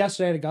of like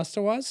yesterday at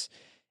Augusta was.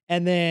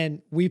 And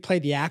then we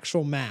played the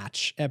actual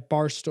match at the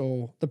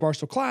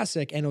Barstool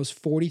Classic, and it was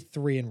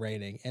 43 and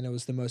raining. And it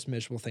was the most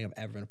miserable thing I've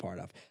ever been a part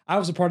of. I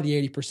was a part of the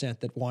 80%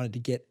 that wanted to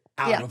get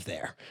out Yeah. of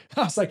there.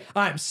 I was like,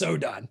 I'm so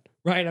done,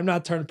 right? I'm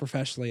not turning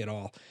professionally at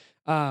all.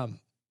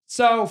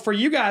 So for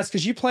you guys,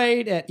 because you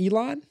played at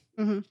Elon,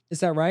 Mhm.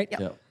 is that right? Yep.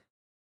 Yep.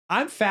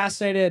 I'm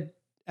fascinated.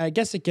 I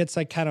guess it gets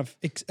like kind of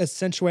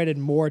accentuated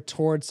more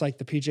towards like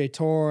the PJ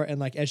Tour and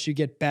like as you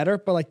get better,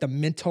 but like the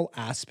mental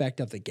aspect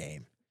of the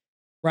game,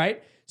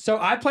 right? So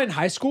I played in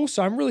high school,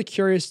 so I'm really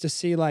curious to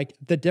see like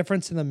the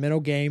difference in the mental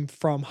game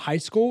from high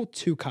school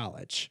to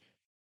college.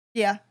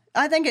 Yeah,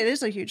 I think it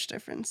is a huge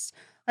difference.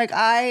 Like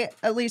I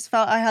at least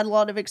felt I had a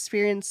lot of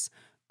experience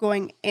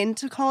going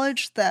into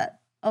college that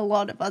a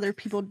lot of other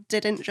people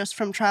didn't, just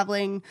from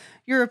traveling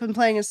Europe and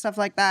playing and stuff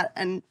like that,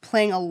 and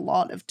playing a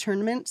lot of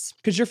tournaments.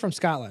 Because you're from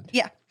Scotland.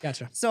 Yeah.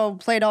 Gotcha. So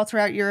played all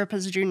throughout Europe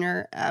as a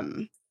junior,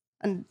 and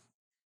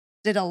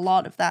did a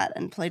lot of that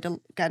and played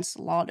against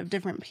a lot of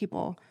different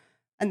people.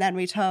 And then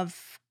we'd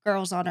have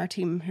girls on our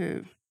team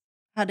who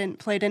hadn't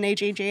played in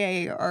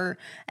AJGA or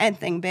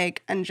anything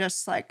big and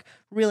just like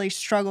really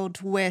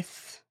struggled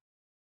with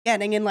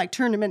getting in like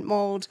tournament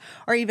mold,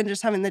 or even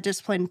just having the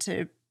discipline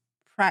to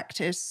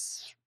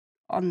practice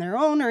on their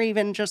own, or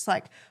even just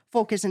like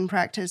focus in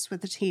practice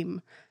with the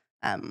team.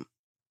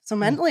 So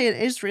mentally it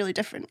is really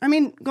different. I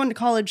mean, going to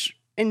college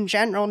in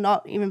general,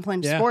 not even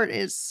playing sport,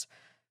 is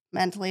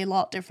mentally a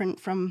lot different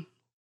from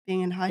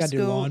being in high Gotta do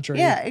school. laundry.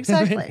 Yeah,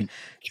 exactly.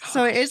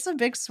 So it is a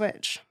big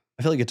switch.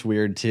 I feel like it's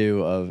weird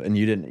too and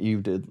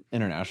you did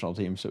international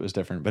teams, so it was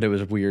different, but it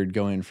was weird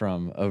going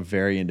from a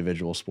very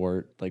individual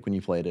sport, like when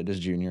you played it as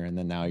junior and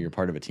then now you're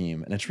part of a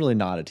team, and it's really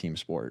not a team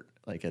sport.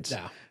 Like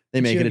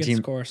they make it a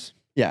team course.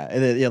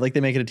 Yeah. Like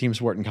they make it a team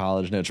sport in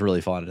college and it's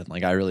really fun. And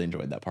like, I really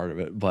enjoyed that part of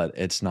it, but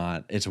it's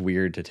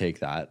weird to take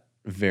that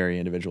very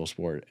individual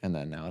sport. And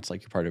then now it's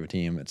like you're part of a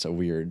team. It's a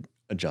weird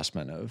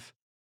adjustment of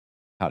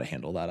how to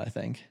handle that, I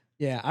think.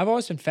 Yeah, I've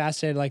always been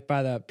fascinated like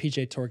by the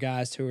PGA Tour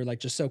guys who are like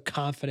just so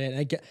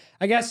confident.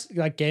 I guess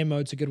like game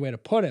mode's a good way to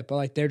put it, but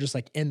like they're just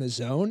like in the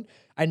zone.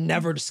 I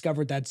never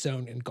discovered that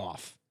zone in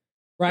golf,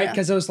 right?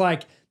 Because it was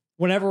like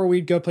whenever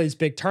we'd go play these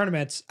big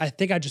tournaments, I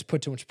think I just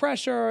put too much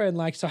pressure. And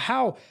like, so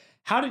how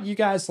did you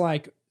guys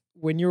like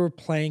when you were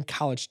playing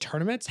college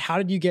tournaments? How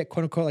did you get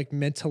quote unquote like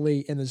mentally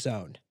in the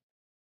zone?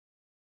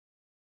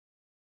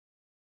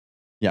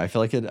 Yeah, I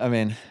feel like it. I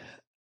mean,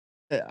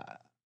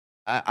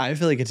 I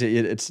feel like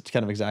it's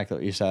kind of exactly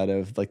what you said.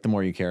 Of like the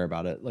more you care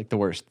about it, like the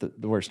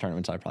worst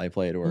tournaments I probably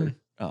played, or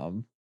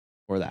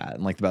that,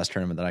 and like the best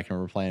tournament that I can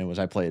remember playing was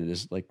I played it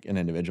as like an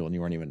individual, and you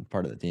weren't even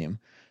part of the team,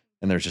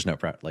 and there's just no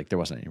there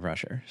wasn't any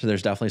pressure. So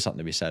there's definitely something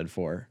to be said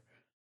for,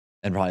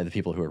 and probably the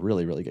people who are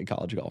really really good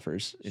college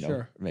golfers, you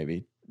know,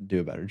 maybe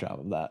do a better job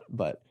of that,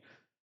 but.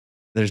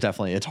 There's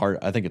definitely, it's hard.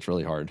 I think it's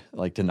really hard,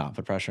 like to not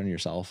put pressure on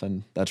yourself.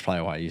 And that's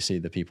probably why you see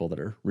the people that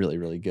are really,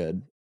 really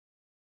good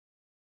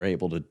are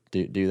able to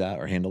do that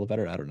or handle it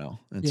better. I don't know.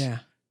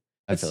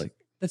 I feel like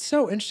that's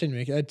so interesting to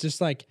me. It's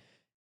just like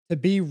to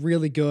be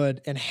really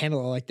good and handle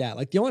it like that.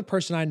 Like the only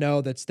person I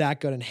know that's that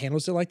good and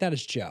handles it like that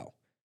is Joe.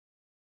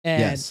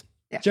 And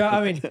Joe,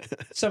 I mean,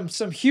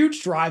 some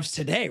huge drives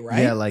today,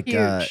 right? Yeah, like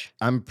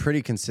I'm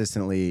pretty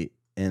consistently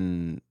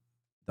in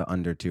the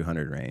under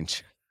 200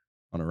 range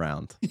on a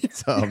round.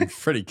 So I'm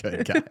pretty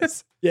good,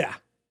 guys. Yeah.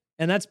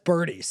 And that's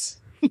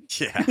birdies.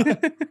 Yeah.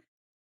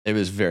 It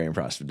was very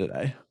impressive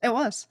today. It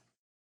was.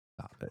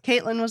 Stop it.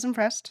 Caitlin was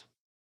impressed.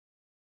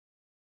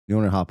 You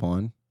want to hop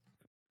on?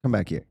 Come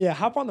back here. Yeah,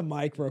 hop on the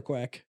mic real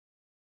quick.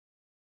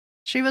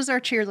 She was our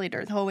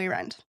cheerleader the whole way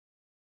around.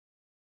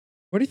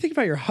 What do you think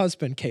about your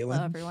husband, Caitlin?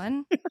 Hello,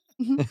 everyone.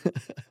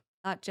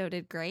 Thought Joe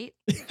did great.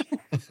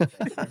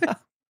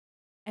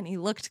 And he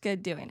looked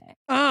good doing it.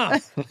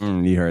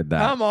 You heard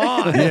that. Come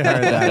on. You heard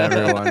that,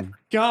 everyone.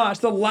 Gosh,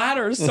 the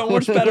latter is so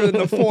much better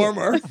than the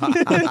former.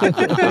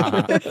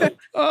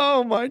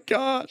 Oh my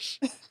gosh.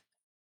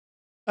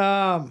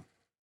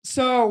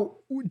 So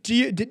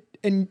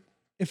and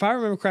if I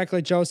remember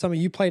correctly, Joe,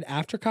 you played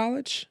after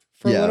college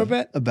for a little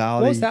bit.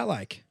 What was that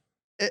like?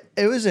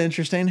 It was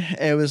interesting.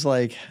 It was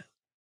like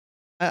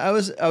I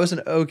was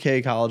an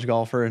okay college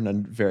golfer and a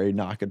very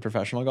not good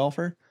professional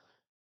golfer.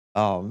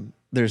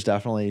 There's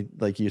definitely,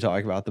 like you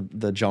talk about,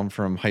 the jump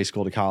from high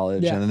school to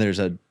college, and then there's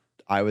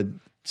I would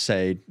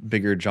say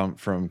bigger jump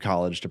from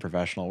college to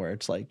professional, where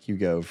it's like you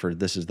go for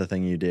this is the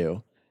thing you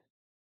do.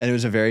 And it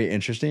was a very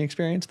interesting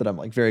experience that I'm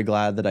like very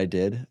glad that I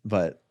did,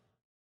 but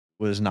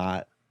was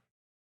not,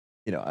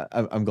 you know,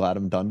 I'm glad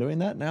I'm done doing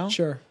that now.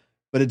 Sure.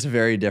 But it's a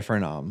very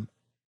different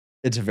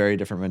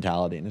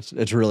mentality, and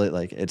it's really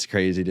like it's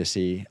crazy to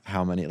see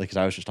how many, like, because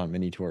I was just on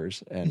mini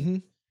tours,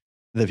 and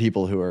the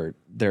people who are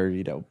there,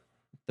 you know,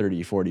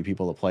 30, 40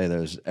 people that play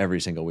those every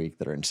single week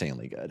that are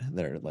insanely good.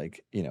 They're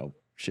like, you know,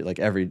 like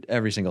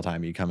every single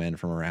time you come in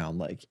from around,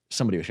 like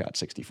somebody who shot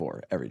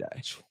 64 every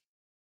day.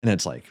 And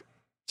it's like,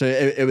 so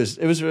it was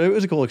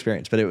a cool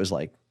experience, but it was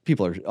like,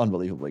 people are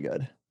unbelievably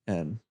good.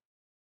 And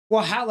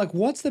well,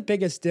 what's the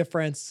biggest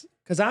difference?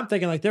 Cause I'm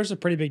thinking like, there's a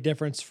pretty big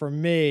difference for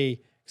me.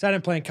 Cause I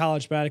didn't play in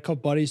college, but I had a couple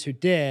buddies who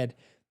did.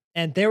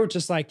 And they were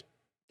just like,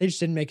 they just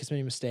didn't make as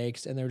many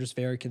mistakes and they were just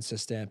very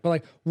consistent. But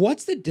like,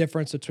 what's the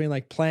difference between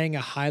like playing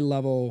a high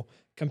level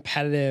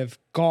competitive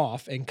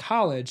golf in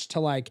college to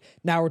like,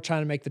 now we're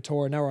trying to make the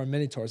tour, now we're on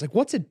mini tours? Like,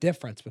 what's the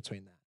difference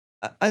between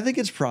that? I think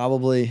it's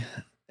probably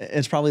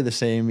the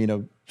same, you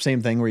know,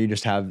 same thing where you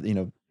just have, you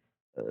know,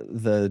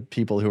 the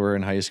people who were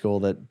in high school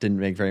that didn't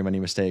make very many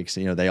mistakes,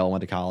 you know, they all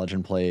went to college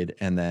and played.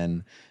 And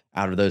then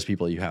out of those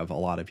people, you have a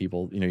lot of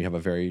people, you know, you have a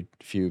very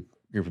few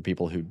group of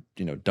people who,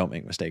 you know, don't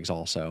make mistakes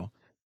also.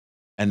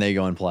 And they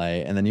go and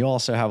play. And then you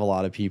also have a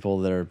lot of people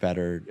that are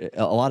better.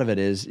 A lot of it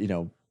is, you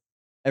know,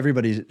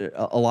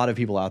 a lot of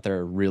people out there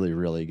are really,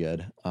 really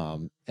good.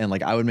 And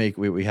like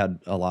we had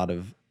a lot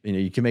of, you know,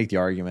 you can make the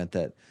argument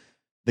that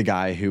the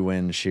guy who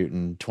wins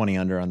shooting 20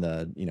 under on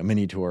the, you know,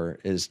 mini tour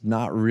is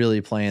not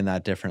really playing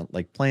that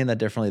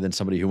differently than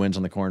somebody who wins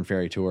on the Corn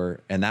Ferry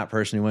Tour. And that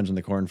person who wins on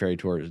the Corn Ferry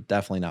Tour is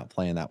definitely not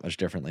playing that much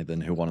differently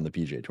than who won on the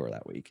PGA Tour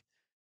that week.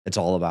 It's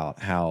all about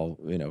how,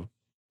 you know,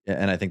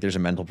 And I think there's a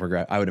mental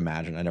progression. I would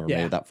imagine, I never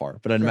made it that far,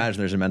 but I'd imagine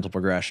there's a mental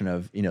progression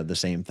of, the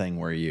same thing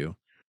where you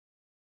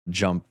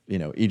jump,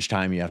 each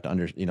time you have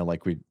to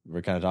like we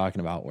were kind of talking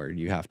about, where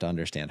you have to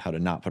understand how to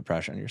not put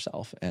pressure on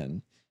yourself.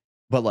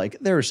 But like,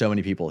 there are so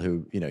many people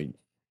who,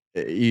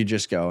 you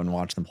just go and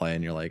watch them play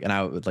and you're like, and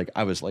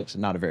I was like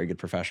not a very good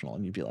professional,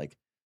 and you'd be like,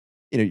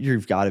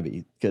 you've got to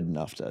be good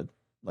enough to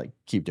like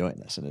keep doing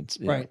this. And it's,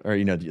 or,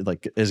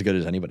 like as good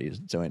as anybody is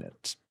doing it.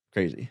 It's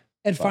crazy.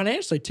 And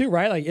financially too,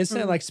 right? Like, isn't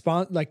it like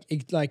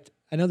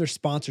I know there's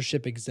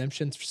sponsorship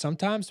exemptions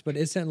sometimes, but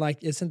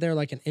isn't there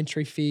like an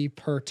entry fee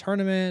per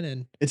tournament?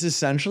 And it's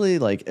essentially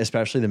like,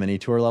 especially the mini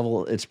tour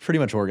level, it's pretty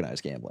much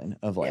organized gambling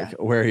of like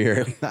where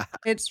you're.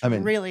 It's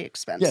really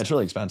expensive. Yeah, it's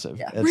really expensive.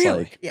 Yeah. It's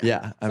really? like,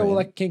 yeah. So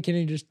like, can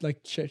you just like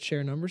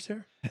share numbers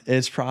here?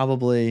 It's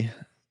probably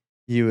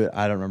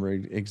I don't remember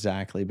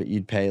exactly, but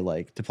you'd pay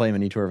like to play a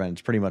mini tour event.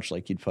 It's pretty much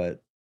like you'd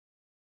put.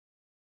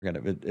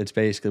 It's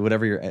basically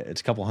whatever it's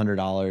a couple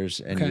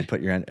 $100, and you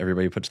put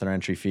everybody puts their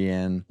entry fee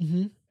in,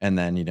 and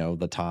then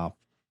the top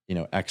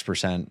X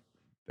percent.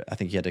 I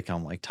think you had to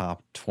come like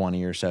top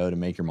 20 or so to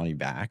make your money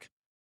back,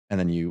 and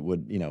then you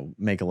would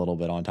make a little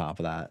bit on top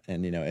of that,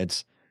 and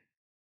and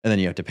then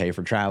you have to pay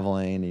for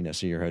traveling,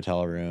 so your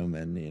hotel room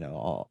and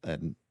all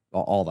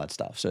that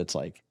stuff. So it's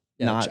like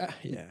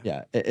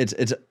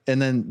it's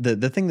and then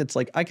the thing that's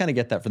like, I kind of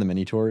get that for the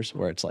mini tours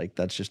where it's like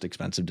that's just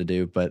expensive to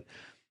do, but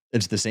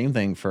it's the same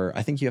thing for,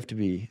 I think you have to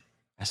be,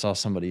 I saw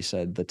somebody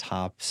said the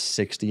top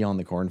 60 on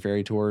the Corn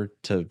Ferry Tour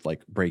to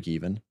like break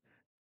even,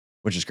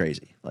 which is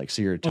crazy. Like,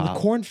 so you're top. On the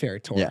Corn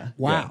Ferry Tour. Yeah.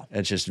 Wow. Yeah.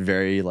 It's just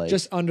very like.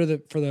 Just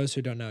for those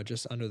who don't know,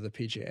 just under the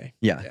PGA.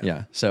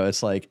 Yeah. So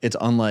it's like, it's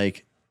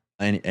unlike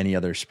any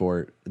other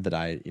sport that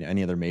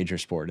any other major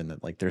sport, in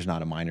that like there's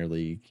not a minor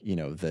league,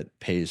 that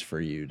pays for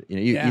you.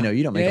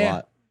 You don't make a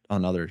lot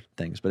on other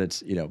things, but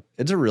it's,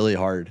 it's a really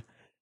hard,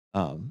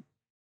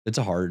 it's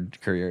a hard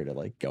career to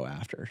like go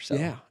after. So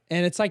yeah.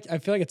 And it's like, I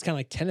feel like it's kind of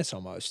like tennis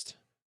almost,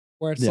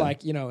 where it's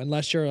like,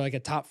 unless you're like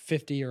a top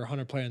 50 or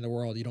 100 player in the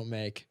world, you don't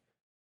make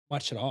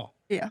much at all.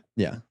 Yeah.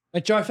 Yeah.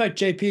 Like Joe, I feel like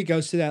JP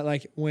goes through that,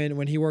 like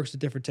when he works with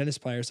different tennis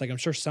players, like I'm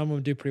sure some of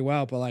them do pretty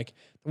well, but like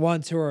the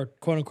ones who are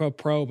quote unquote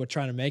pro, but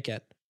trying to make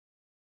it.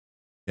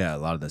 Yeah. A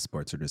lot of the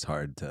sports are just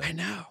hard I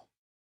know.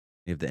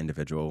 You have the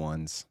individual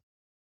ones,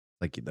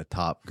 like the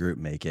top group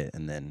make it.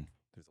 And then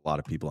there's a lot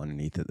of people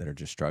underneath it that are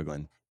just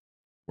struggling.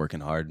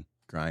 Working hard,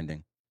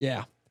 grinding.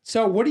 Yeah.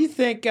 So what do you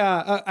think?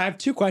 I have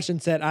two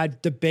questions that I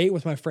debate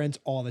with my friends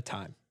all the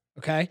time.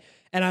 Okay.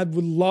 And I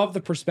would love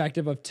the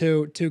perspective of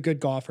two good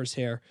golfers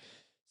here.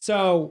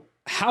 So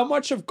how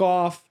much of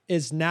golf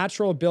is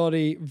natural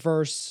ability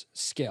versus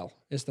skill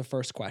is the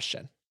first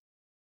question.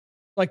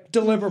 Like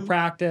deliberate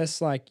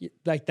practice, like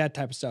that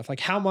type of stuff.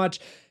 Like how much,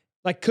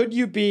 like could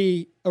you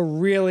be a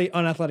really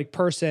unathletic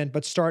person,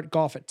 but start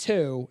golf at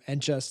 2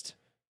 and just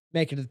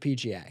make it to the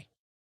PGA?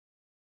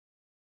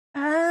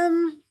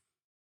 I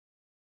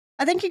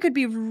think you could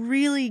be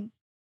really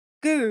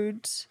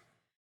good.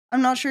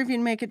 I'm not sure if you'd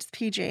make it to the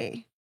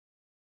PGA.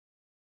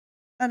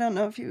 I don't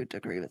know if you would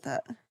agree with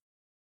that.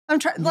 I'm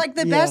trying, like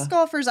the best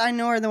golfers I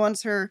know are the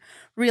ones who are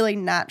really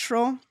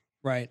natural.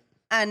 Right.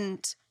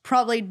 And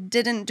probably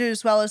didn't do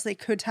as well as they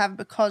could have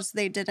because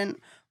they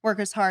didn't work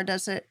as hard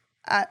as at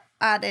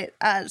it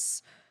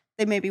as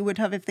they maybe would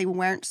have if they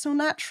weren't so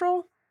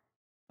natural.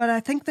 But I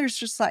think there's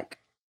just like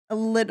a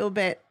little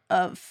bit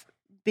of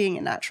being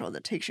a natural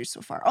that takes you so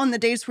far. On the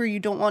days where you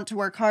don't want to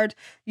work hard,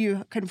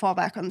 you can fall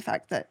back on the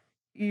fact that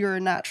you're a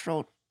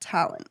natural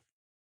talent.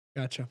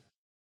 Gotcha.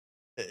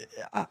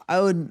 I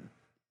would,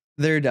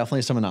 there are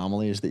definitely some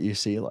anomalies that you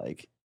see,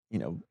 like,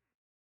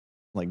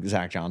 like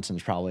Zach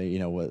Johnson's probably,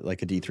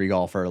 like a D3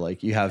 golfer,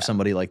 like you have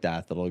somebody like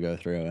that'll go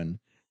through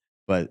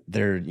but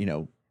they're,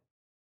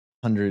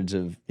 hundreds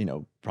of,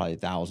 probably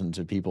thousands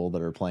of people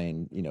that are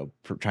playing,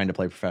 trying to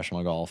play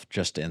professional golf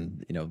just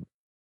in,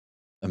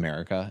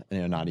 America,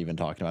 not even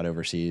talking about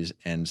overseas.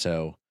 And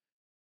so,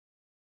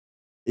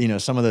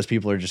 some of those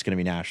people are just going to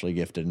be naturally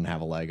gifted and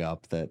have a leg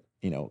up that,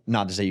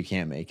 not to say you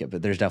can't make it,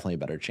 but there's definitely a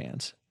better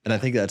chance. And I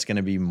think that's going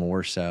to be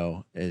more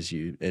so as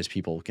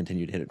people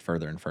continue to hit it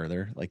further and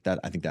further like that.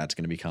 I think that's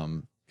going to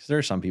become, because there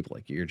are some people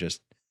like you're just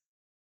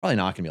probably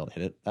not going to be able to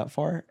hit it that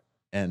far.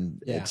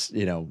 And it's,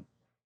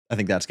 I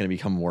think that's going to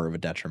become more of a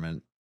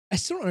detriment. I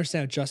still don't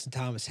understand how Justin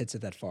Thomas hits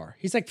it that far.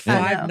 He's like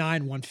 5'9",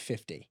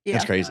 150. Yeah.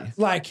 That's crazy.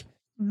 Like,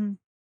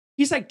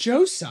 he's like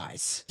Joe's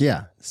size.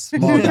 Yeah,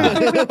 small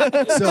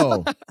guy.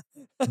 So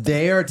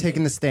they are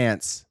taking the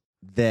stance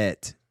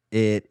that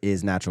it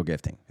is natural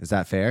gifting. Is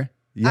that fair?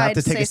 You have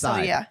to take a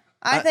side. So, yeah.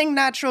 I think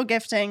natural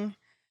gifting.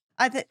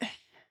 I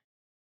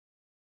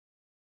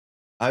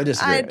would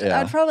disagree.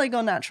 I'd probably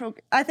go natural.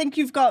 I think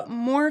you've got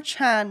more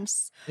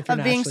chance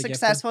of being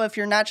successful if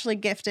you're naturally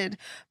gifted,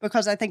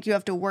 because I think you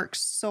have to work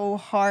so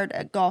hard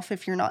at golf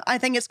if you're not. I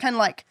think it's kind of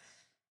like,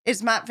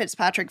 is Matt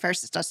Fitzpatrick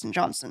versus Dustin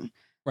Johnson.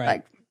 Right.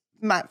 Like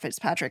Matt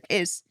Fitzpatrick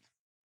is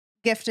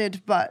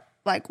gifted, but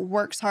like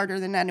works harder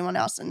than anyone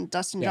else. And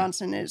Dustin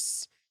Johnson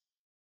is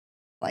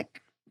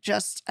like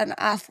just an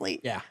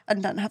athlete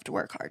and doesn't have to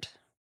work hard.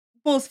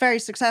 both very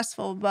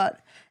successful, but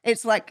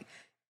it's like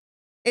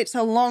it's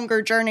a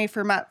longer journey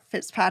for Matt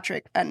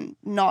Fitzpatrick, and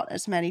not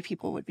as many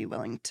people would be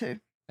willing to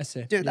I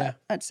see. do that.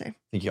 I'd say. I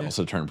think he Yeah.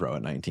 also turned pro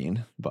at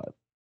 19, but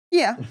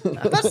Yeah,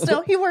 but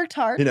still, he worked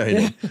hard. he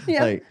did.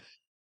 Yeah. Like,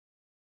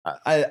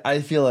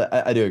 I feel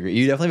I do agree.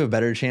 You definitely have a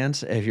better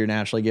chance if you're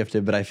naturally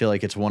gifted, but I feel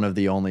like it's one of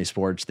the only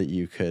sports that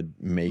you could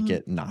make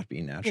it not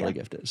be naturally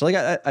gifted. So like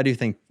I do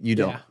think you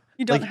don't. Yeah.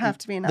 You don't like, have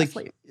to be an like,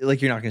 athlete.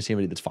 Like you're not going to see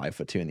anybody that's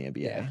 5'2" in the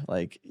NBA. Yeah.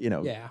 Like, you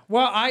know. Yeah.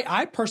 Well,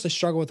 I personally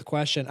struggle with the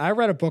question. I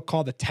read a book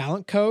called The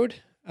Talent Code.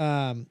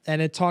 And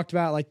it talked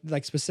about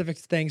like specific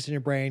things in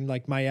your brain,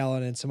 like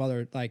myelin and some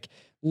other like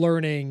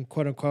learning,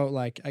 quote unquote,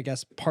 like I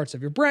guess parts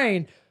of your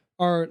brain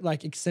are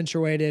like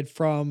accentuated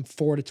from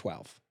 4 to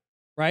 12,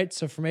 right?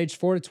 So from age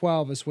 4 to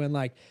 12 is when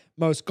like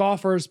most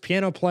golfers,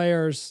 piano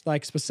players,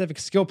 like specific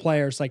skill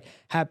players, like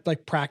have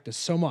like practice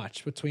so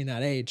much between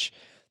that age.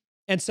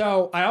 And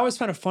so I always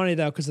found it funny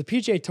though, because the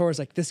PGA Tour is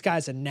like, this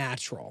guy's a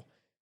natural,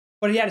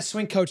 but he had a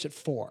swing coach at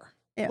 4.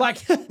 Yeah. Like,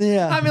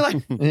 Yeah. I mean,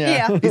 like,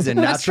 Yeah. He's a That's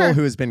natural true.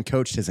 who has been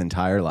coached his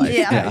entire life.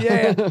 Yeah.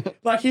 yeah.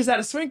 Like he's had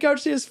a swing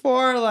coach he was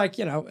 4. Like,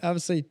 you know,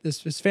 obviously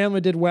his family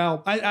did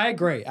well. I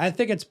agree. I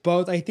think it's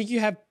both. I think you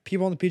have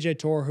people on the PGA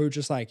Tour who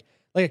just like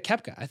a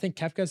Koepka. I think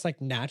Koepka's like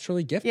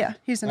naturally gifted. Yeah,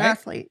 he's an right?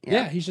 athlete.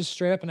 Yeah, he's just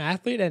straight up an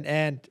athlete.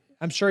 And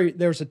I'm sure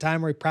there was a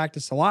time where he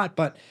practiced a lot,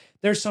 but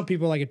there's some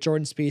people like a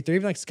Jordan Spieth or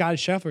even like Scotty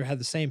Scheffler had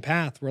the same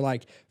path where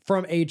like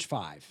from age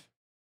 5.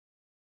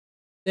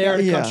 They're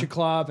at a country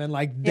club and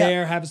like they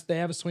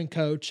have a swing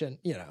coach and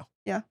you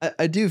know.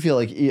 I do feel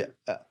like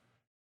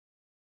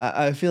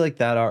I feel like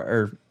that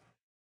are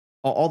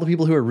all the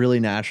people who are really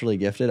naturally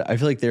gifted. I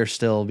feel like they're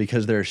still,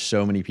 because there's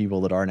so many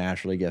people that are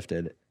naturally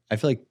gifted. I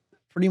feel like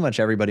pretty much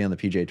everybody on the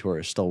PGA Tour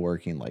is still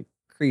working like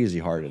crazy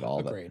hard at all.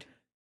 Agreed.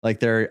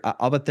 But like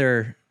I'll bet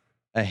there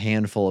a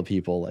handful of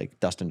people like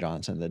Dustin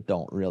Johnson that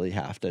don't really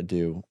have to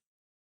do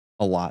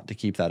a lot to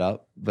keep that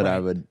up. But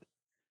Right.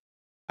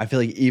 I feel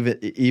like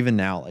even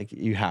now, like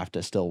you have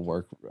to still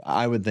work.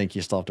 I would think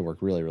you still have to work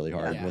really, really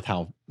hard Yeah. with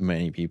how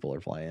many people are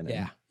playing. Yeah.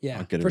 And Yeah.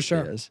 how good For it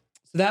sure. is.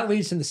 So that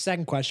leads to the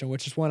second question,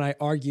 which is one I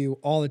argue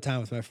all the time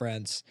with my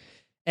friends.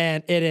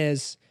 And it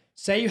is,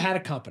 say you had a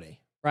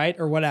company, right?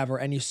 Or whatever,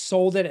 and you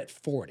sold it at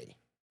 40,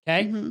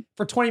 okay? Mhm.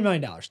 For $20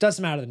 million.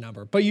 Doesn't matter the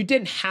number, but you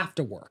didn't have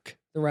to work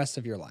the rest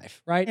of your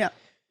life, right? Yeah.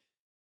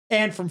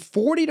 And from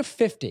 40 to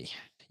 50,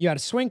 you had a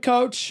swing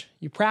coach,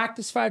 you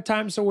practice 5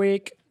 times a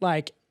week,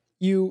 like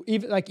you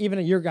even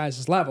at your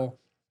guys' level.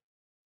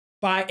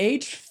 By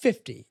age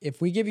 50, if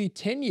we give you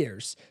 10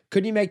 years,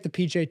 could you make the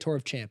PGA Tour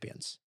of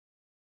Champions?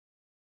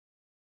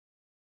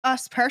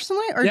 Us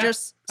personally, or Yeah,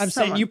 just I'm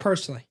saying someone? you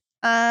personally.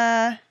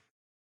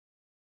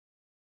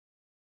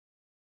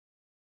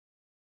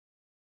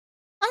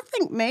 I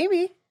think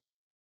maybe.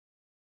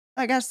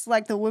 I guess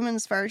like the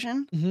women's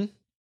version. Mm-hmm.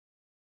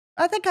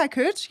 I think I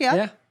could.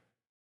 Yeah.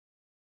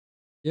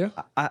 Yeah.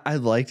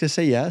 I'd like to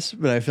say yes,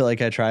 but I feel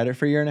like I tried it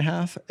for a year and a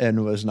half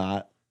and was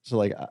not. So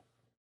like,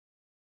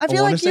 I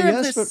feel wanna like say you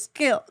have yes, the but-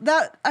 skill.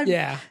 That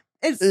Yeah.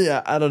 it's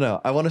yeah, I don't know.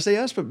 I want to say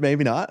yes, but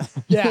maybe not.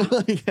 Yeah.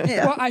 Like,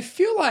 Yeah. Well, I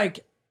feel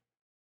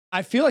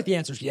like the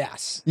answer is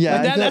yes. Yeah, Like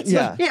I feel- that's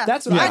yeah. what, yeah.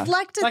 that's what Yeah. I'd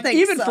like to like. think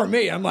Even so. for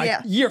me, I'm like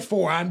Yeah. year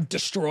 4, I'm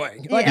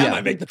destroying. Like Yeah. I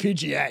might make the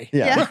PGA.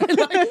 Yeah.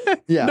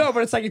 Like, Yeah. No,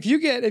 but it's like if you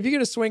get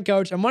a swing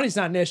coach, and money's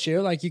not an issue.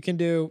 Like you can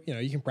do,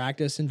 you can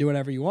practice and do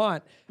whatever you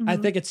want. I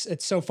Mhm. think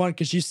it's so fun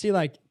because you see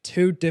like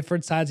 2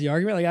 different sides of the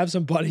argument. Like I have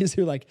some buddies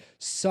who like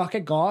suck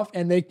at golf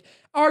and they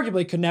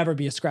arguably could never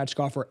be a scratch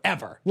golfer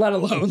ever, let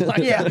alone like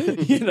Yeah.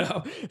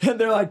 And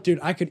they're like, dude,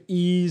 I could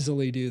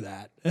easily do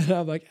that. And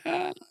I'm like,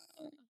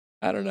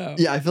 I don't know.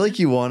 Yeah, I feel like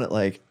you want it.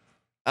 Like,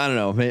 I don't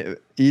know.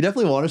 You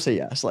definitely want to say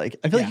yes. Like,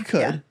 I feel like you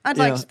could. Yeah. I'd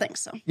you like know? to think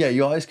so. Yeah,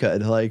 you always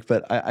could. Like,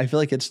 but I feel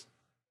like it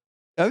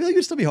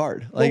would still be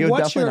hard. Like, Well, it would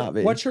definitely not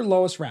be. What's your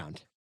lowest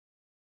round?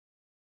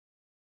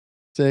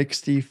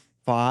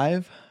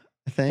 65,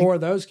 I think. Or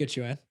those get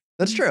you in?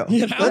 That's true.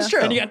 You know? That's true.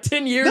 And you got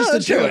 10 years No, to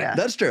that's do true. it. Yeah.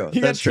 That's true. You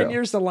got That's 10 true.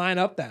 years to line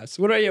up that.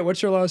 So what about you?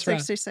 What's your lowest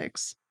round?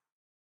 66.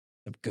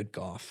 Good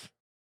golf.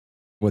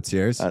 What's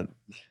yours?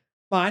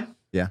 Mine?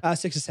 Yeah.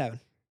 67.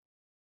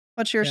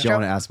 What's yours, Yeah. Do you Joe?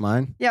 want to ask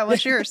mine? Yeah,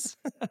 what's yours?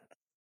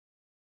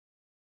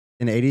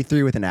 An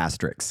 83 with an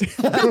asterisk.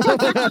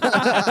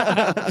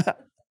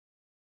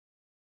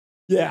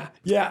 Yeah.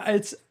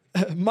 It's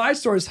my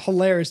story is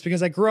hilarious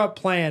because I grew up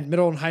playing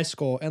middle and high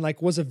school and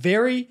like was a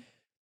very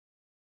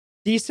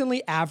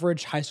decently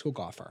average high school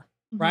golfer.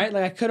 Right?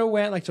 Like I could have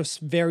went like to a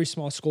very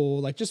small school,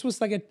 like just was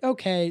like a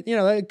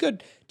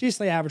good,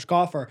 decently average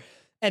golfer.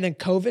 And then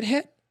COVID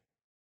hit.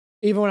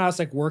 Even when I was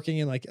like working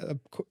in like a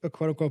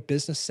quote unquote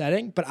business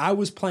setting, but I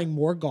was playing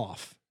more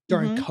golf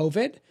during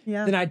COVID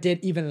Yeah. than I did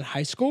even in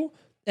high school.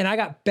 And I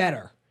got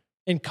better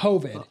in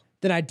COVID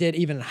than I did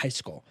even in high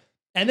school.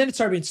 And then it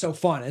started being so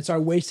fun. And so I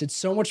wasted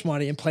so much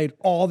money and played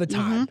all the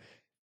time.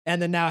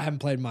 And then now I haven't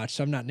played much.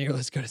 So I'm not nearly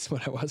as good as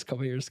what I was a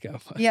couple years ago.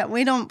 But Yeah,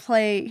 we don't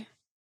play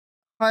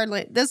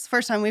hardly. This is the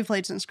first time we've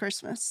played since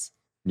Christmas.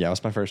 Yeah, it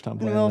was my first time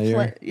And playing we'll the year.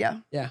 play. Yeah,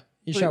 yeah,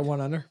 you We- shot 1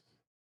 under.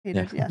 he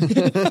did. Yeah.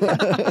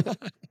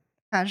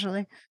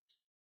 casually.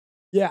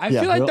 Yeah, I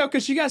Yeah, feel like well- though,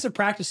 because you guys have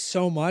practiced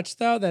so much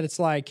though, that it's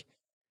like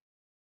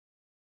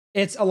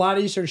it's a lot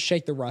easier to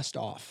shake the rust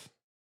off,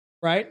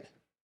 right?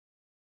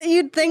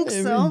 You'd think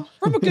I so. mean-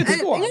 From a good Yeah.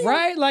 score,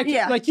 right? Like,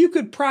 Yeah. like you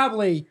could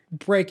probably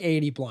break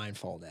 80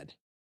 blindfolded.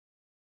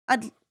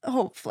 I'd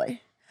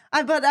hopefully.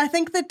 But I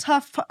think the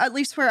tough, at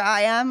least where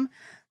I am,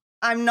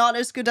 I'm not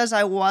as good as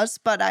I was,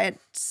 but I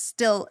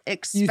still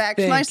expect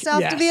think,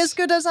 myself to be yes. as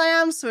good as I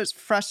am. So it's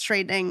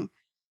frustrating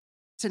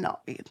to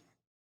not be.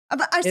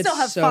 But I still It's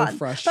have so fun. But I'm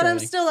frustrating.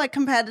 still like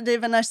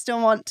competitive, and I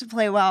still want to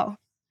play well.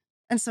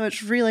 And so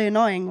it's really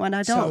annoying when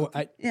I don't.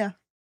 Yeah.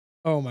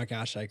 Oh my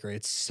gosh, I agree.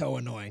 It's so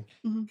annoying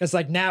Mhm. because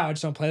like now I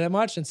just don't play that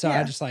much, and so Yeah.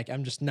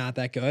 I'm just not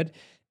that good,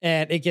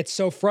 and it gets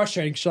so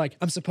frustrating. She's like,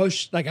 I'm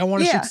supposed like I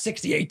want to Yeah. shoot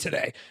 68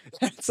 today.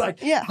 It's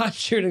like Yeah. I'm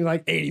shooting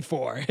like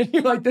 84, and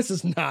you're like, this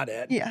is not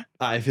it. Yeah.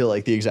 I feel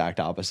like the exact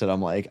opposite.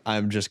 I'm like,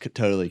 I'm just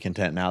totally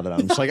content now that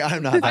I'm just like,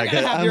 I'm not that I gotta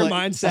good. have I'm your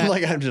like, mindset. I'm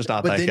like, I'm just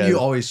not But that then good. you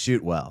always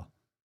shoot well.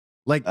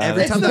 Like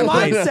every It's time the I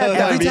played, mindset, though.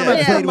 every time I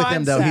Yeah. played with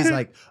him though, he's Mindset.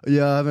 like,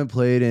 "Yeah, I haven't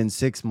played in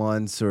 6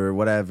 months or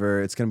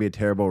whatever. It's gonna be a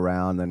terrible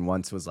round." Then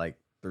once was like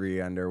 3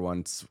 under,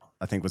 once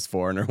I think was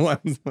 4 under,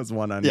 once was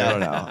 1 under. Yeah, I don't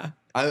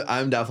know.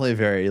 I'm definitely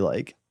very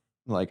like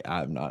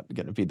I'm not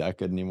gonna be that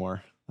good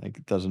anymore. Like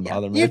it doesn't Yeah.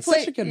 bother me. You It's play,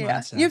 such a good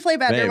mindset. You play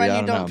better Maybe, when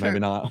I you don't know. don't. Maybe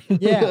not.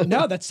 Yeah,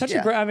 no, that's such a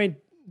Yeah. great. I mean,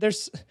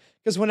 there's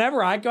because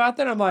whenever I go out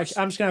there, I'm like,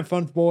 I'm just gonna have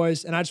fun with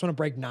boys, and I just want to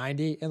break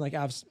 90, and like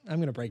I'm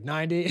gonna break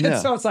 90, and Yeah.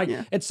 so it's like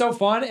Yeah. it's so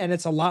fun, and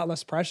it's a lot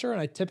less pressure,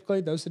 and I typically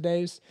those are the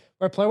days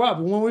where I play well.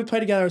 But when we play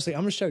together, I was like,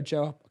 I'm gonna show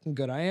Joe how fucking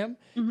good I am,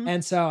 Mhm.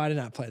 and so I did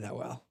not play that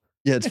well.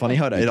 Yeah, it's funny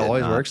how it did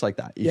always not. works like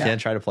that. You Yeah. can't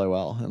try to play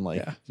well and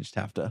like Yeah. you just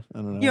have to. I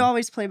don't know. You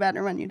always play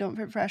better when you don't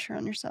put pressure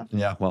on yourself.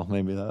 Yeah, well,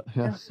 maybe that.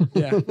 Yeah.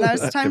 Yeah. Now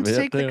it's That time could to be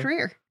take it, the too.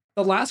 career.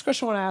 The last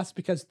question I want to ask,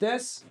 because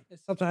this is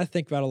something I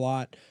think about a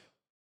lot.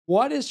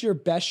 What is your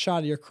best shot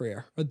of your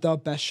career, or the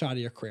best shot of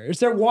your career? Is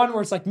there one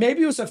where it's like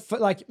maybe it was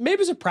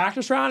a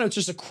practice round, it was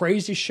just a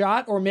crazy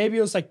shot, or maybe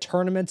it was like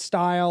tournament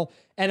style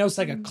and it was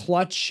like a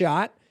clutch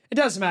shot? It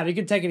doesn't matter. You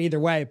can take it either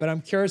way, but I'm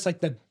curious,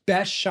 like the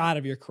best shot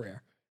of your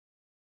career.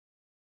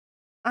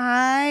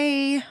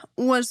 I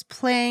was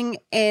playing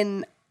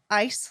in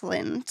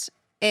Iceland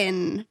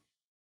in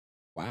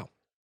Wow.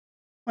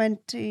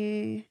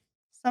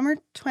 summer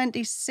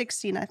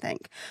 2016, I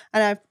think.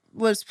 And I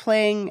was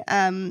playing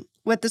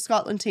with the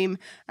Scotland team,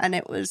 and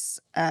it was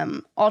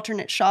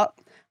alternate shot,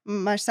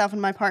 myself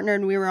and my partner,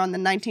 and we were on the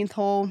 19th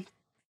hole.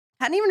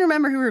 I can't even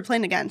remember who we were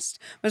playing against.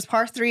 It was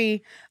par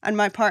 3, and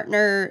my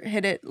partner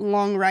hit it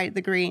long right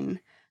the green.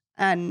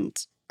 And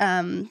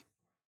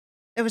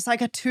it was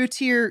like a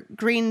 2-tier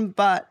green,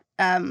 but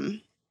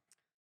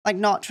like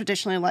not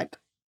traditionally like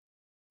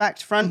back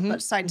to front, Mhm,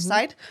 but side to mhm.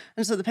 side.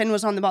 And so the pin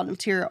was on the bottom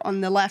tier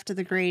on the left of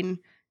the green,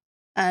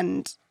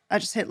 and I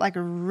just hit like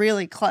a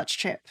really clutch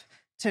chip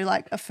to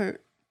like a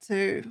foot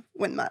to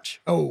win the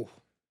match. Oh,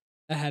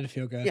 that had to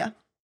feel good. Yeah.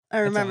 I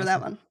remember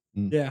that awesome.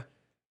 one. Yeah.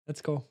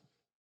 That's cool.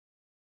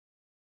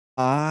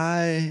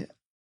 I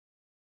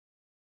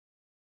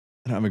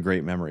don't have a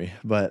great memory,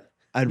 but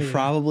I'd Me either.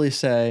 probably I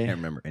say can't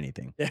remember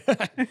anything. Yeah.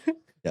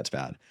 that's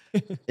bad.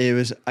 It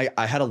was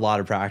I had a lot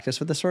of practice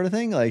with this sort of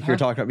thing. Like you were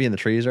talking about being in the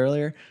trees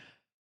earlier.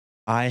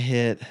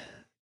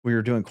 We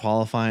were doing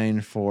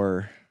qualifying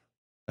for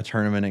a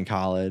tournament in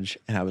college,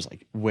 and I was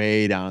like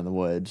way down in the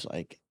woods.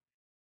 Like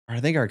I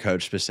think our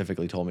coach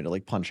specifically told me to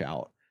like punch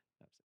out.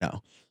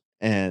 No.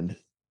 And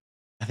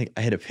I think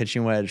I hit a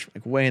pitching wedge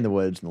like way in the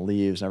woods and the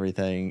leaves and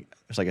everything. It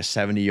was like a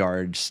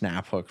 70-yard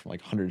snap hook from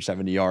like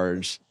 170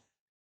 yards.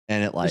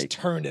 And it Just like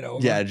turned it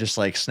over. yeah, it just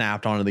like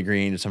snapped onto the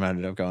green and somehow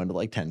ended up going to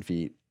like 10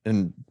 feet.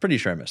 And pretty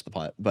sure I missed the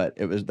putt, but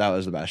that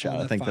was the best shot I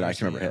that think that I fires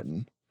can remember you up.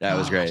 hitting. That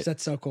was Gosh, great.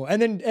 That's so cool.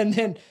 And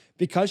then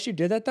because you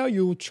did that though,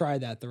 you will try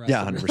that the rest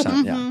Yeah, of your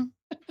 100%. Yeah. Mhm.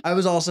 I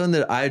was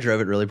also I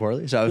drove it really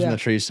poorly. So I was in Yeah. the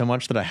trees so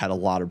much that I had a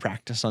lot of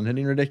practice on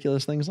hitting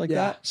ridiculous things like Yeah.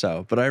 that.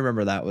 So, but I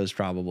remember that was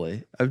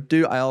probably,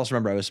 I also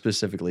remember I was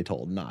specifically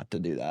told not to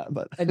do that,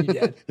 but And you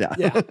did. yeah.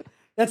 Yeah.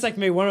 That's like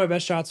me. One of my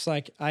best shots,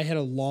 like I hit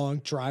a long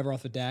driver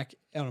off the deck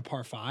on a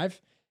par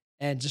 5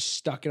 and just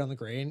stuck it on the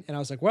green. And I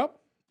was like, well,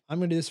 I'm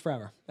going to do this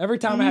forever. Every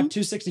time I have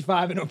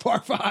 265 into a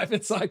par 5,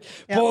 it's like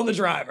Yep. pulling the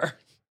driver.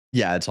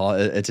 Yeah,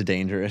 it's a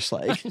dangerous,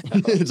 like,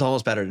 it's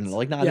almost better to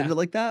like not Yeah. do it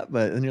like that.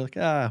 But then you're like,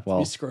 well,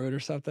 Be I screwed or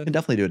something. can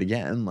definitely do it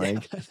again.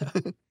 Like,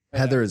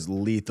 Heather is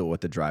lethal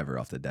with the driver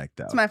off the deck,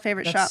 though. It's my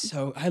favorite shot. That's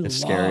so, I love,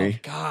 scary.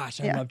 gosh,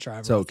 I Yeah. love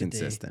driver So off the D.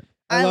 consistent.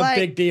 I I love like-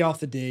 big D off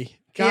the D.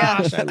 Yeah.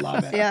 Gosh, I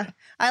love it. Yeah.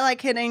 I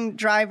like hitting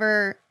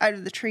driver out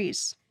of the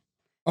trees.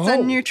 Oh,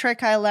 It's a new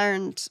trick I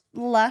learned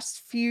last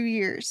few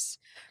years.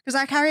 Because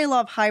I carry a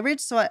lot of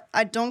hybrids, so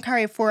I don't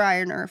carry a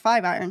 4-iron or a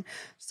 5-iron.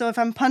 So if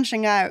I'm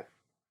punching out,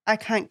 I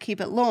can't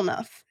keep it low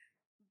enough.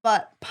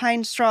 But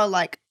pine straw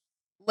like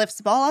lifts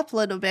the ball up a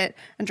little bit,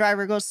 and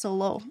driver goes so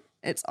low.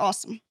 It's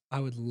awesome. I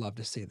would love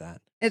to see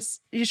that.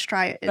 You should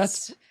try it.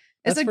 That's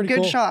It's a pretty good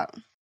cool. shot.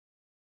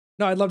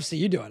 No, I'd love to see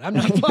you do it. I'm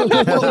not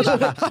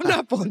I'm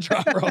not pulling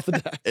driver off the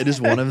deck. it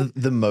is one of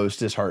the most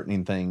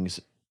disheartening things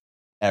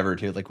ever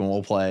too. Like when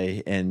we'll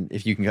play, and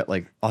if you can get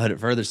like, I'll hit it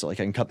further, so like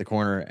I can cut the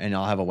corner, and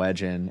I'll have a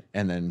wedge in,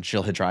 and then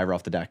she'll hit driver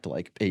off the deck to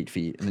like 8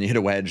 feet, and then you hit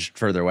a wedge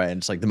further away, and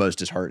it's like the most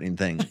disheartening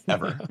thing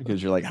ever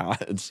because you're like, how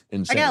it's I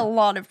insane. get a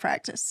lot of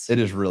practice. It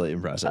is really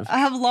impressive. I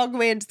have a long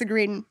way into the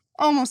green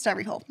almost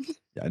every hole.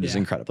 Yeah, it is Yeah.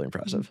 incredibly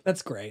impressive.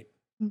 That's great.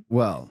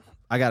 Well,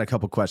 I got a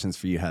couple questions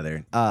for you,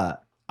 Heather.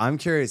 I'm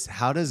curious,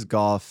 how does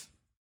golf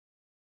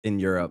in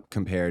Europe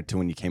compare to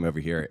when you came over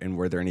here? And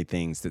were there any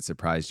things that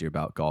surprised you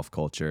about golf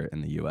culture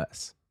in the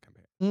US?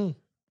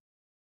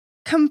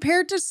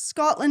 Compared to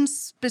Scotland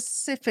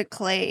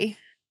specifically,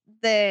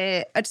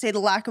 I'd say the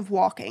lack of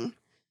walking.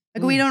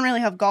 Like we don't really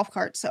have golf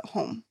carts at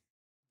home.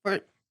 Or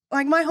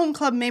like my home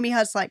club maybe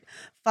has like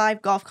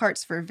 5 golf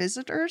carts for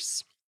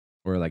visitors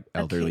Or like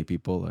elderly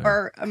people?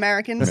 or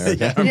Americans.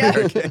 Yeah, Yeah.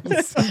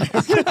 Americans.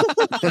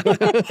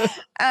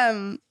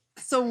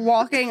 So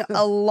walking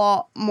a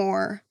lot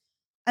more.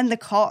 And the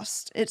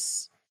cost, it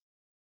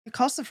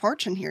costs a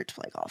fortune here to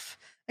play golf.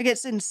 Like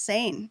it's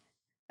insane.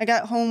 Like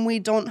at home, we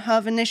don't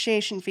have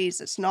initiation fees.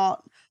 It's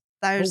not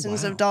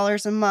thousands wow. of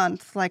dollars a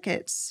month. Like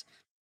it's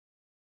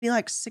be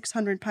like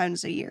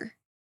 £600 a year.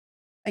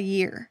 A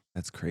year.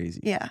 That's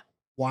crazy. Yeah.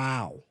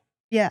 Wow.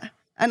 Yeah.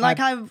 And like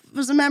I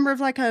was a member of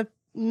like a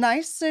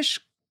nice-ish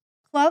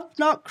club,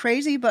 not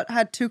crazy, but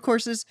had 2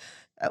 courses.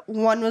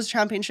 One was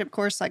championship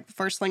course, like the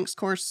first links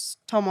course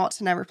Tom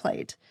Watson ever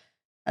played.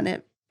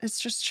 And it's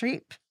just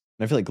cheap.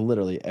 And I feel like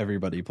literally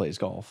everybody plays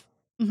golf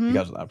Mhm.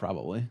 because of that,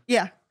 probably.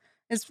 Yeah.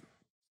 It's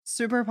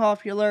super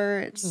popular.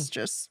 It's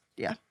just,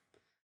 yeah.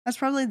 That's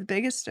probably the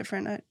biggest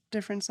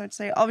difference, I'd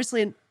say.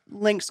 Obviously,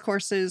 links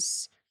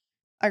courses,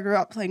 I grew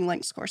up playing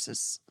links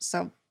courses,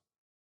 so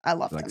I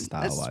love Like them.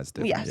 style-wise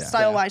different, Yeah, yeah.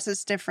 style-wise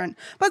is different.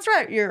 But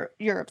throughout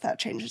Europe, that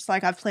changes.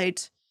 Like I've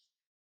played,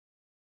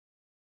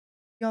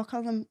 y'all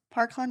call them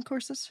parkland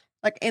courses?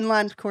 Like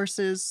inland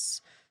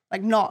courses,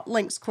 like not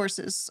links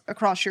courses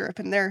across Europe,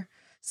 and they're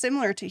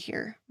similar to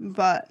here,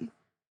 but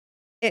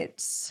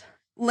it's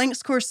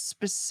links course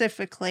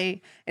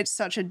specifically, it's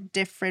such a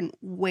different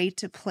way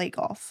to play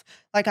golf.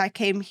 Like I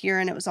came here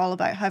and it was all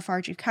about how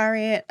far do you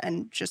carry it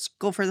and just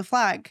go for the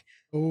flag.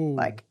 Ooh.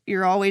 Like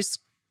you're always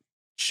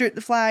shoot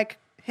the flag,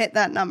 hit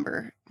that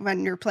number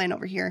when you're playing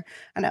over here.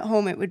 And at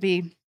home it would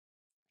be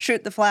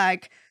shoot the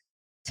flag,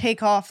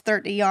 take off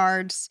 30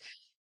 yards,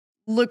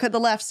 look at the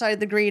left side of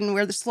the green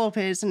where the slope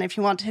is, and if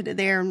you want to hit it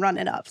there and run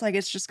it up. Like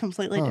it's just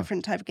completely Huh.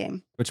 different type of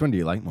game. Which one do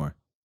you like more?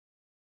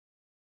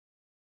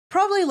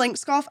 Probably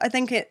links golf. I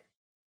think it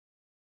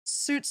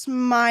suits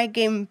my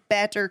game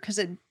better because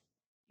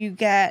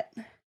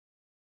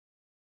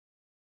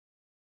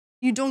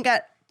you don't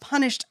get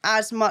punished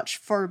as much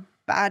for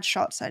bad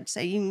shots. I'd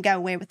say you can get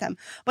away with them,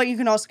 but you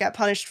can also get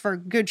punished for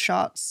good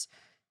shots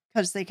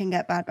because they can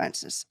get bad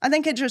bounces. I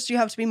think you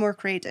have to be more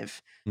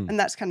creative, and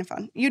that's kind of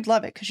fun. You'd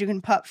love it because you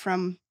can putt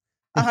from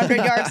 100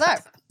 yards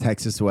out.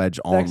 Texas wedge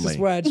only. Texas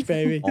wedge,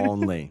 baby.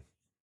 Only.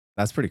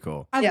 That's pretty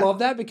cool. I Yeah. love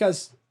that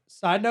because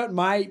side note,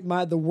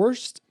 the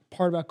worst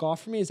part about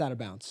golf for me is out of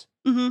bounds.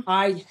 Mhm.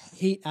 I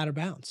hate out of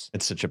bounds.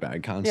 It's such a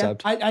bad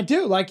concept. I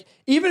do. Like,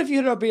 even if you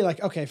end up being like,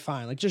 okay,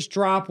 fine, like just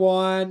drop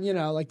one,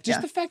 like just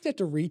Yeah. the fact that you have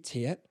to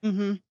re-tee it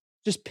Mm-hmm.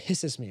 just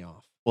pisses me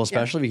off. Well,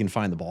 especially if you can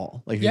find the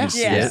ball. Like if Yeah. you can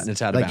see Yes. it and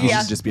it's out of Like, you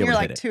bounds. should Yeah, just be able you're to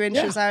like hit it. 2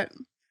 inches out.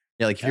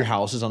 Yeah, like if your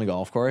house is on a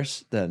golf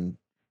course, then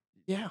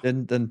Yeah.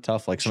 then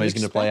tough. Like somebody's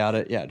Just going to play that. out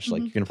it. Yeah, just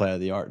like Mhm. you're going to play out of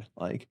the yard.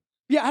 Like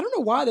Yeah, I don't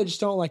know why they just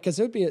don't like, because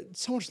it would be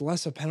so much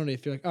less of a penalty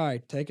if you're like, all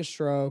right, take a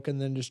stroke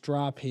and then just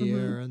drop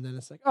here. And then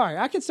it's like, all right,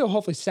 I can still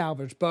hopefully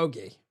salvage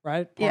bogey,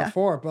 right? Par Yeah.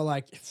 4, but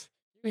like, if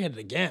you hit it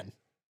again,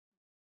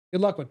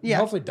 good luck with Yeah.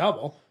 hopefully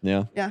double.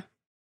 yeah,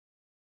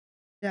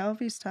 Yeah,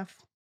 OB's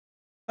tough.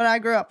 But I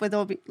grew up with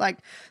OB. Like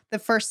the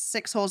first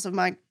 6 holes of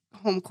my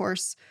home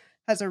course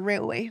has a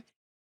railway,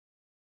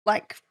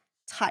 like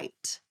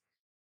tight.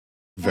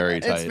 very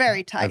It's tight.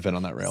 very tight. I've been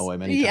on that railway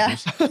many Yeah.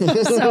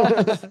 times.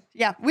 So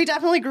yeah, we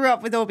definitely grew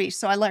up with OB,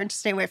 so I learned to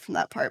stay away from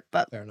that part.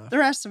 But Fair enough. the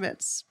rest of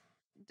it's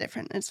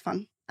different. It's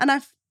fun, and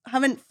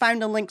haven't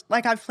found a link.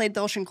 Like I've played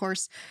the ocean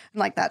course, and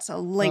like that's a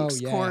links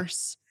yeah.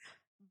 course,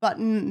 but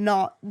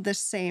not the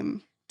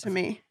same to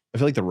me. I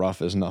feel like the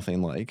rough is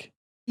nothing like.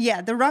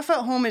 Yeah, the rough at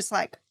home is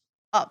like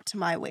up to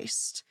my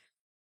waist,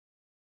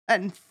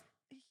 and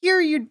here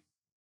you'd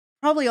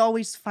probably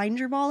always find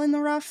your ball in the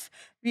rough.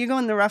 If you go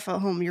in the rough at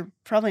home, you're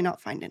probably not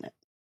finding it.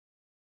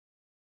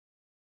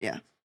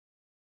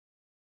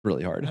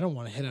 Really hard. I don't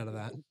want to hit out of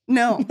that.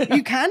 No,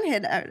 you can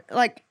hit out.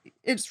 Like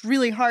it's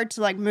really hard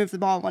to like move the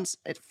ball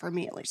for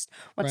me at least,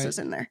 once Right. it's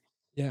in there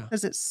Yeah.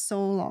 because it's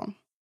so long.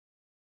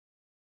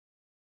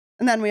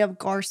 And then we have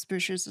gorse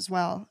bushes as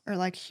well, or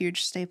like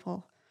huge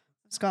staple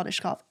of Scottish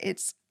golf.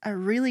 It's a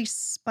really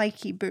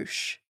spiky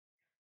bush,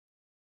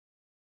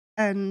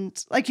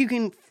 and like you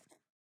can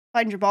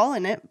find your ball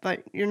in it,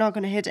 but you're not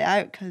going to hit it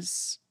out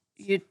because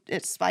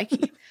it's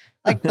spiky.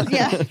 Like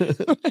yeah,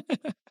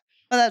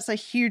 but that's a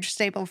huge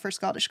staple for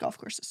Scottish golf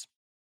courses.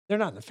 They're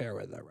not in the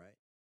fairway though, right?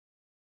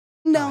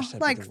 No, Gosh, that'd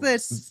be like the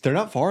worst. this. They're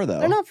not far though.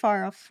 They're not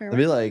far off They'll fairway.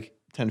 be like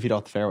 10 feet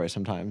off the fairway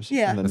sometimes.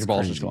 Yeah. And then That's your ball's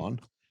crazy. just gone.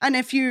 And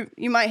if you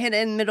might hit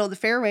it in the middle of the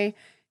fairway,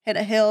 hit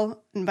a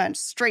hill, and bounce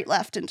straight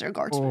left into a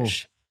guards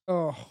bush.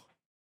 Oh,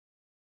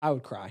 I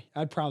would cry.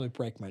 I'd probably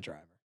break my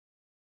driver.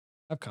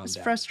 I've calmed It's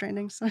down.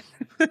 frustrating. So.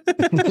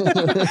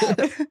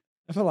 I'm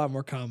a lot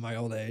more calm in my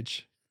old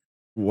age.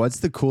 What's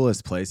the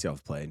coolest place y'all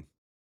have played?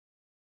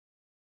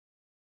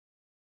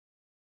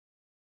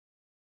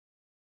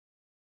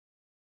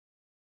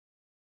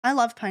 I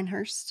love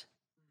Pinehurst.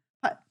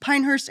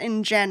 Pinehurst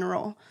in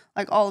general,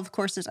 like all of the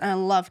courses, and I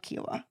love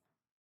Kiowa.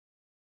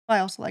 I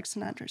also like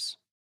St. Andrews.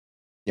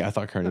 Yeah, I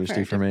thought very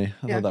Carnoustie for me.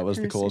 I yeah, thought that was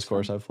the Carnoustie's coolest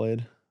course fun. I've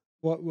played.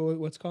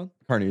 What's it called?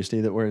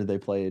 Carnoustie, that where they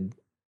played.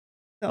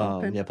 The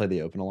Open. Yeah, played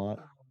the Open a lot.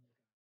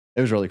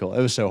 It was really cool.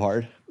 It was so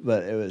hard,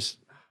 but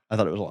I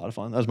thought it was a lot of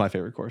fun. That was my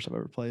favorite course I've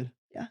ever played.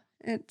 Yeah,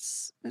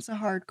 it's a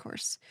hard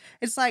course.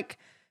 It's like,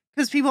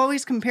 because people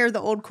always compare the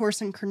old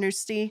course and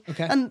Carnoustie,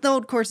 Okay. and the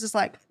old course is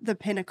like the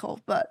pinnacle,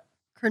 but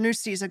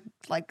Carnoustie is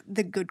like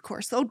the good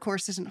course. The old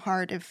course isn't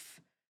hard if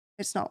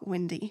it's not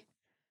windy.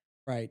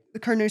 Right. The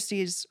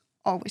Carnoustie is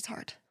always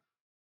hard.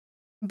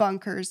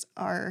 Bunkers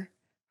are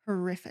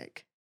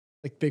horrific.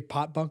 Like big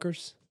pot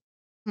bunkers?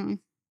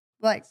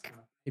 Like,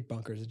 Big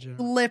bunkers in the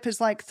general. lip is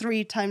like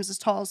 3 times as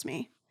tall as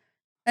me,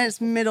 and it's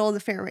middle of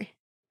the fairway.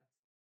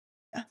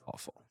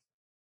 Awful.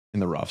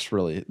 And the roughs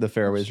really, the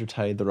fairways are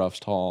tight, the rough's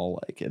tall.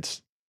 Like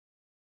it's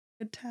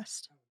Good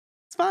test.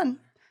 It's fun.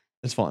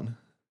 fun.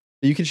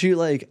 You can shoot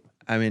I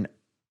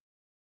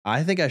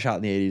think I shot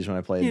in the 80s when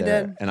I played You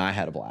there, did. and I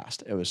had a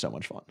blast. It was so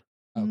much fun.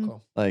 Oh, Mhm.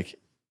 cool. Like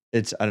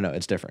I don't know,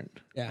 it's different.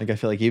 Yeah. Like I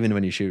feel like even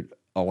when you shoot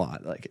a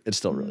lot, like it's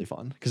still Mhm. really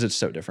fun because it's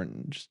so different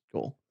and just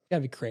cool. You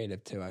gotta be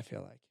creative too, I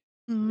feel like.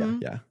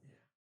 Mhm. Yeah. It's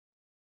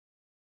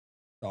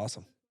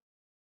awesome.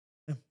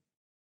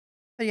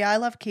 But yeah, I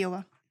love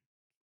Kiowa.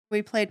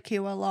 We played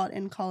Kiowa a lot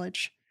in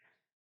college,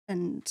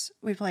 and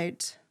we played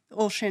the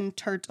Ocean,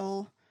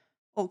 Turtle,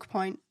 Oak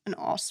Point, and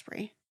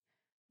Osprey.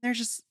 They're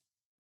just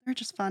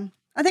fun.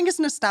 I think it's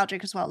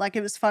nostalgic as well. Like,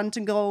 it was fun to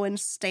go and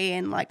stay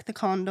in like the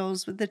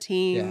condos with the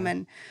team, Yeah.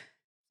 and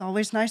it's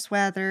always nice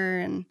weather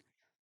and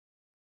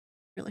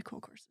really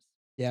cool courses.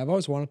 Yeah, I've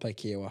always wanted to play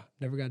Kiowa.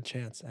 Never got a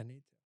chance. I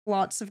need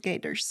Lots of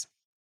gators.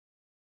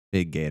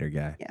 Big Gator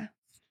guy. to.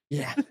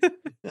 Yeah.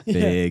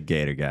 Big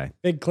Gator guy.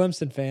 Big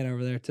Clemson fan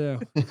over there too.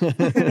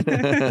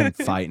 Them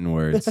fighting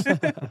words.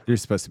 You're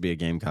supposed to be a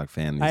Gamecock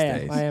fan these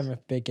days. I am a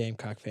big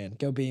Gamecock fan.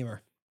 Go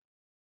Beamer.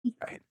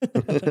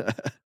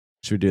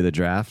 Should we do the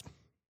draft?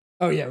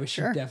 Oh yeah, we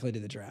should Sure. definitely do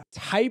the draft.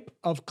 Type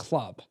of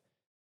club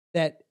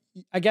that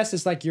I guess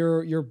is like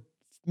your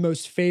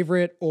most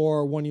favorite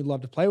or one you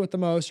love to play with the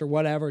most or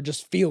whatever,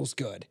 just feels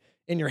good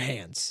in your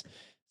hands.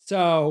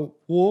 So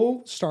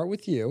we'll start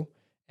with you,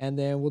 and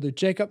then we'll do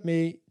Jacob,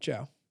 me,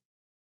 Joe.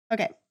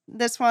 Okay,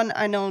 this one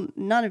I know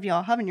none of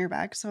y'all have in your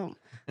bag, so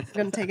I'm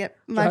gonna take it.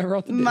 Driver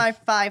out the ditch. My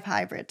 5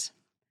 hybrid.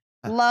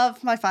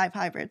 Love my 5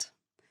 hybrid.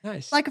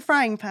 Nice. Like a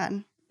frying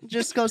pan.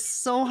 Just goes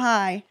so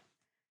high.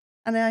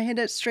 And I hit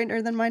it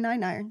straighter than my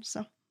 9 iron.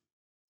 So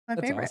my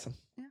That's favorite. awesome.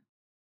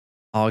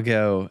 I'll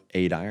go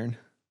 8 iron.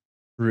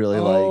 Really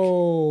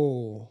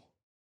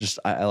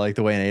I like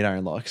the way an 8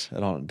 iron looks. I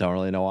don't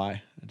really know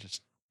why. It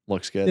just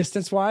looks good.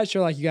 Distance wise,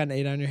 you're like you got an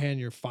 8 on your hand,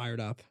 you're fired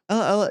up.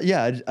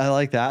 I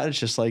like that. It's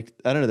just like,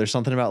 I don't know. There's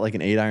something about like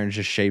an 8 iron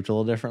just shaped a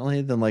little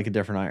differently than like a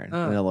different iron.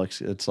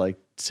 And it's like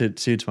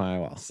suits my eye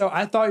well. So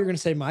I thought you were gonna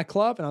say my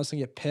club, and I was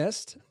gonna get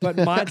pissed, but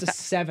mine's a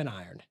 7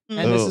 iron,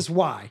 and this Oh. is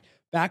why.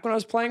 Back when I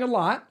was playing a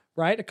lot,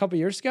 right, a couple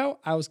years ago,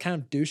 I was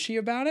kind of douchey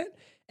about it,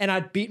 and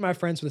I'd beat my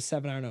friends with a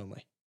 7 iron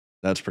only.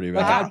 That's pretty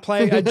Like bad.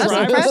 I'd That's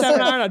drive with a 7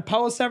 impressive. iron, I'd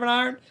pull a 7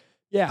 iron.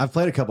 Yeah, I've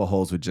played a couple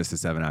holes with just a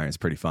 7 iron. It's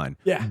pretty fun.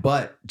 Yeah.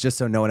 But just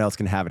so no one else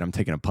can have it, I'm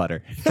taking a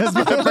putter. That's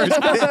my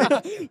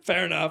first pick.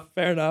 Fair enough.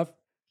 Fair enough.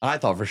 I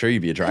thought for sure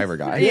you'd be a driver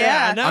guy.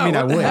 Yeah. no, I mean,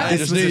 I what the would. heck? I This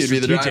just was knew a you'd be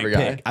the strategic driver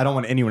guy. pick. I don't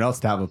want anyone else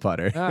to have a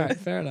putter. All right,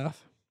 fair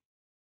enough.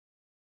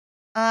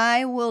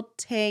 I will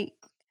take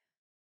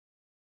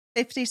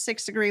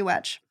 56-degree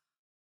wedge.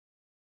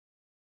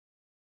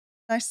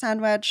 Nice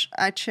sand wedge.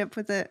 I chip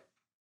with it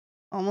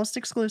almost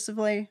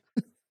exclusively.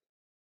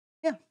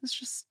 Yeah,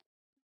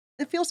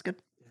 it feels good.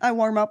 I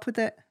warm up with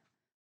it.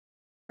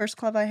 First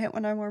club I hit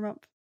when I warm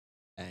up.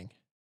 Dang.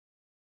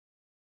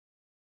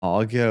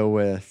 I'll go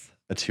with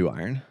a 2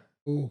 iron.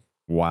 Ooh,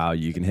 Wow,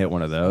 you can hit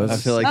one of those. I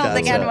feel like I don't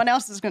think that's anyone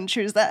else is going to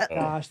choose that.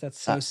 gosh, that's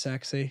so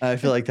sexy. I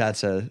feel like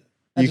that's That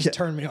you just can-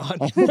 turned me on.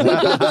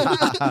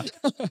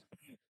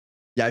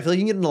 Yeah, I feel like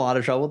you can get in a lot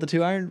of trouble with the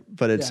 2 iron,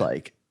 but it's Yeah.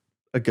 like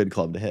a good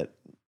club to hit.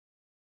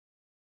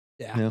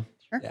 Yeah. Yeah.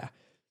 Sure. Yeah.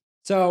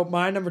 So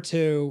my number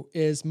 2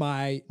 is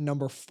my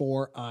number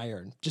 4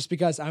 iron, just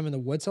because I'm in the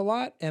woods a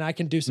lot and I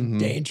can do some Mhm.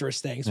 dangerous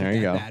things There with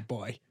you that go. bad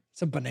boy.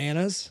 Some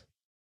bananas.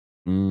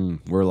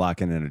 We're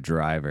locking in a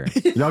driver.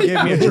 Y'all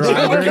give me a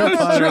driver and a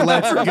putter.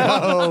 Let's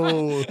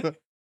go.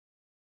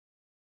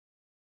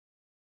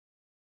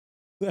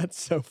 That's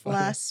so funny.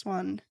 Last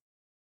one.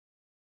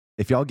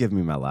 If y'all give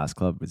me my last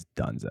club, it's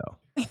donezo.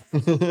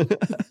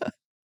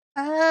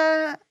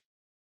 I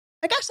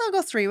guess I'll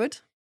go 3-wood.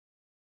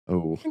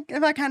 Oh,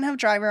 If I can't have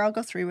driver, I'll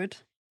go 3-wood.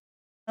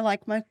 I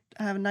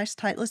have a nice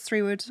Titleist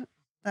 3-wood.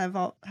 that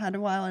I've had a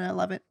while, and I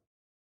love it.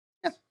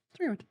 Yeah,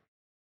 3 wood.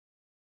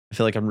 I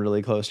feel like I'm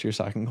really close to your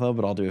second club,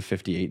 but I'll do a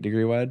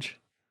 58-degree wedge.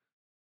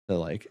 So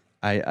like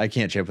I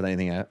can't chip with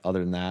anything other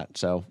than that.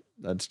 So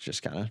that's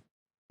just kind of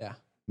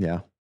yeah.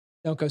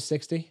 Don't go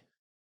 60.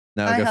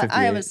 No, I go 58.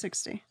 have a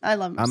 60. I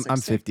love my 60. I'm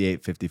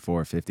 58,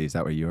 54, 50. Is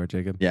that where you are,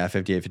 Jacob? Yeah,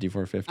 58,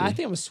 54, 50. I think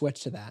I'm going to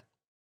switch to that,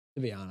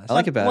 to be honest. I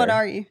like it better. What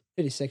are you?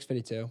 56,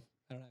 52. I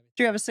don't have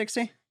Do you have a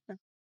 60?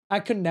 I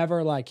could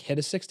never like hit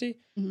a 60.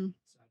 Mm-hmm.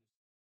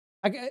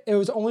 It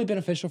was only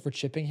beneficial for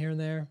chipping here and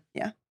there.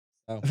 Yeah.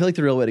 So. I feel like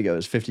the real way to go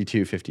is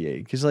 52,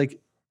 58. Because like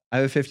I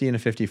have a 50 and a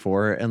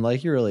 54, and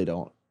like you really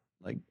don't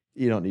like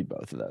you don't need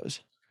both of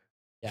those.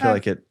 Yeah. I feel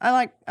like it.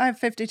 I have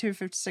 52,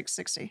 56,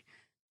 60.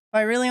 But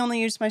I really only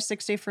use my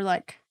 60 for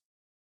like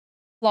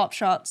flop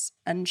shots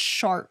and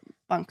sharp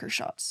bunker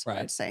shots, Right.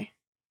 I'd say.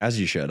 As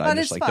you should. I But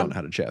just it's like don't fun. know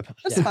how to chip.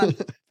 That's fun.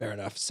 Fair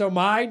enough. So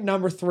my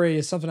number 3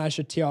 is something I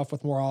should tee off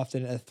with more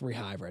often, a 3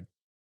 hybrid.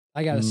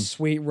 I got a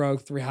sweet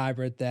Rogue 3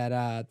 hybrid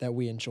that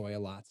we enjoy a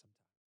lot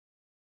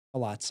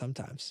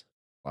sometimes.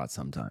 A lot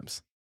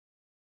sometimes.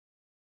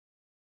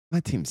 My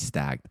team's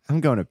stacked.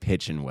 I'm going to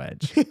pitch and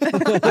wedge.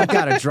 I've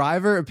got a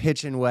driver, a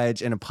pitch and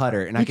wedge, and a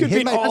putter, and I can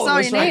hit my. That's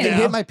all you I need. can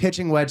hit my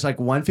pitching wedge like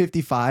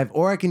 155,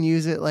 or I can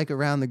use it like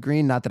around the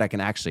green. Not that I can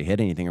actually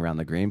hit anything around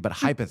the green, but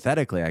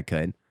hypothetically I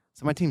could.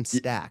 So my team's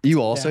stacked. You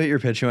also hit your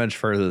pitching wedge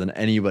further than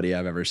anybody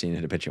I've ever seen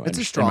hit a pitching wedge. It's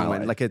a in strong my one.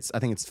 life. Like I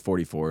think it's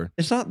 44.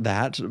 It's not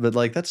that, but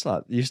like that's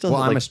not. You still. Well,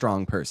 hit, I'm like, a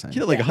strong person.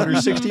 you hit like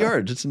 160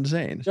 yards. It's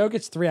insane. Joe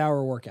gets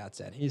 3-hour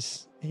workouts in.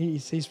 He's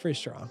pretty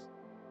strong.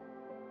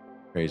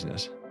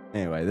 Craziness.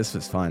 Anyway, this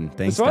was fun.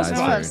 Thanks, This was guys.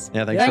 fun. for-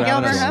 Yeah, thanks Thank for y'all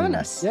having for us. having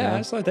us. Yeah,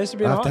 absolutely. Thanks for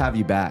being I'll have on. to have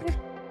you back.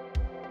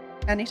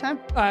 Anytime.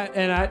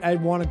 And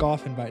I'd want a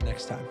golf invite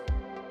next time.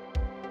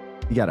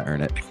 You got to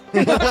earn it.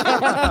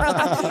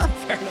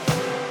 Fair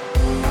enough.